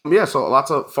Pete. Yeah, so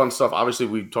lots of fun stuff. Obviously,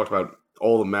 we talked about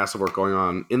all the massive work going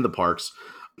on in the parks.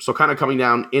 So kind of coming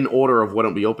down in order of when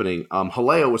it'll be opening.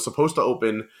 Haleo was supposed to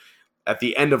open at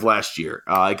the end of last year.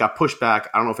 It got pushed back.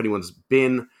 I don't know if anyone's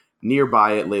been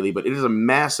nearby it lately, but it is a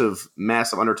massive,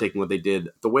 massive undertaking what they did.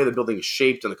 The way the building is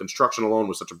shaped and the construction alone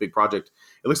was such a big project.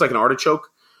 It looks like an artichoke,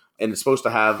 and it's supposed to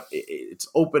have, it's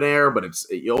open air, but it's,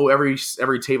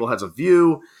 every table has a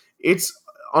view. It's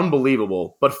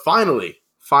unbelievable. But finally,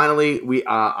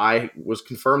 I was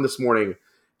confirmed this morning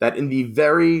that in the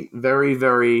very, very,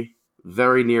 very,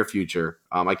 very near future,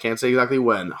 I can't say exactly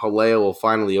when, Haleo will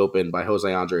finally open by Jose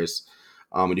Andres,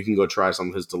 and you can go try some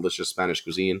of his delicious Spanish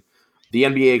cuisine. The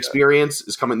NBA experience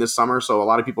is coming this summer, so a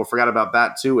lot of people forgot about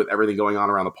that too with everything going on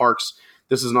around the parks.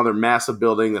 This is another massive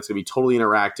building that's going to be totally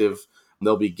interactive.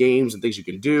 There'll be games and things you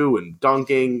can do, and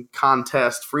dunking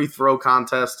contest, free throw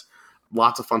contest.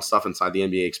 Lots of fun stuff inside the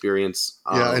NBA experience.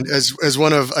 Yeah, and as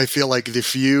one of, I feel like, the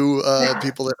few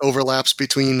people that overlaps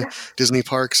between Disney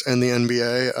parks and the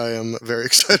NBA, I am very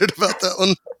excited about that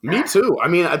one. Me too. I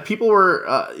mean, people were,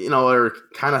 are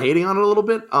kind of hating on it a little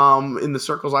bit in the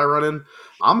circles I run in.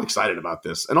 I'm excited about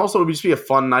this. And also, it would just be a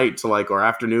fun night to or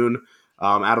afternoon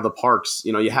out of the parks.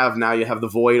 You have the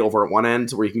Void over at one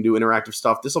end where you can do interactive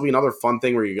stuff. This will be another fun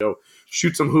thing where you go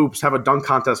shoot some hoops, have a dunk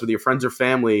contest with your friends or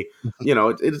family. It's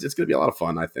going to be a lot of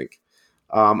fun, I think.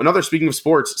 Another, speaking of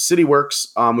sports, City Works,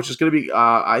 which is going to be,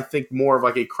 I think, more of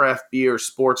like a craft beer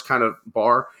sports kind of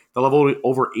bar. They'll have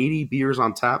over 80 beers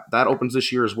on tap. That opens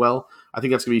this year as well. I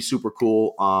think that's going to be super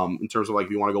cool in terms of like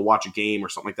if you want to go watch a game or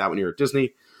something like that when you're at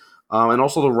Disney. And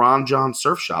also the Ron John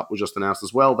Surf Shop was just announced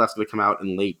as well. That's going to come out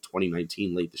in late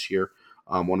 2019, late this year.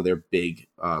 One of their big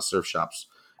surf shops.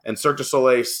 And Cirque du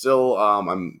Soleil still,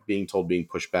 I'm being told, being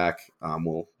pushed back.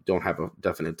 We don't have a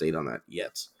definite date on that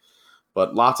yet.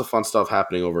 But lots of fun stuff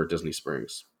happening over at Disney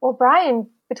Springs. Well, Brian,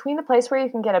 between the place where you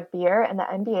can get a beer and the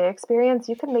NBA experience,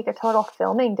 you could make a total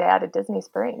filming day out of Disney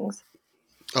Springs.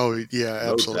 Oh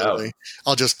yeah, absolutely.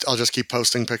 I'll just keep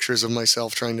posting pictures of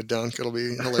myself trying to dunk. It'll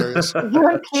be hilarious. You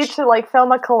and Pete should like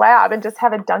film a collab and just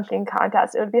have a dunking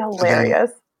contest. It would be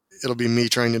hilarious. It'll be me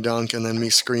trying to dunk and then me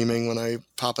screaming when I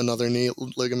pop another knee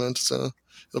ligament. So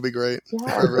it'll be great for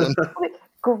everyone.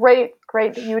 Great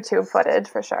YouTube footage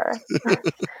for sure.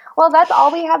 Well, that's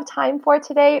all we have time for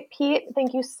today. Pete,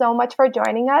 thank you so much for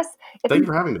joining us. Thank you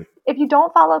for having me. If you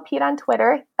don't follow Pete on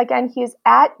Twitter, again, he's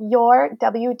at your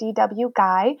WDW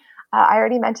guy. I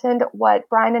already mentioned what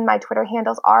Brian and my Twitter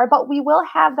handles are, but we will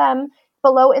have them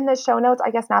below in the show notes.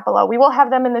 I guess not below. We will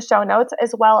have them in the show notes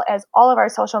as well as all of our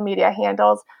social media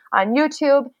handles on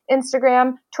YouTube,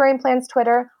 Instagram, Touring Plans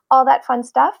Twitter, all that fun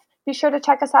stuff. Be sure to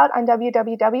check us out on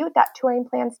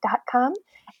www.touringplans.com,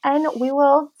 and we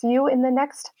will see you in the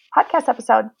next podcast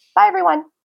episode. Bye, everyone.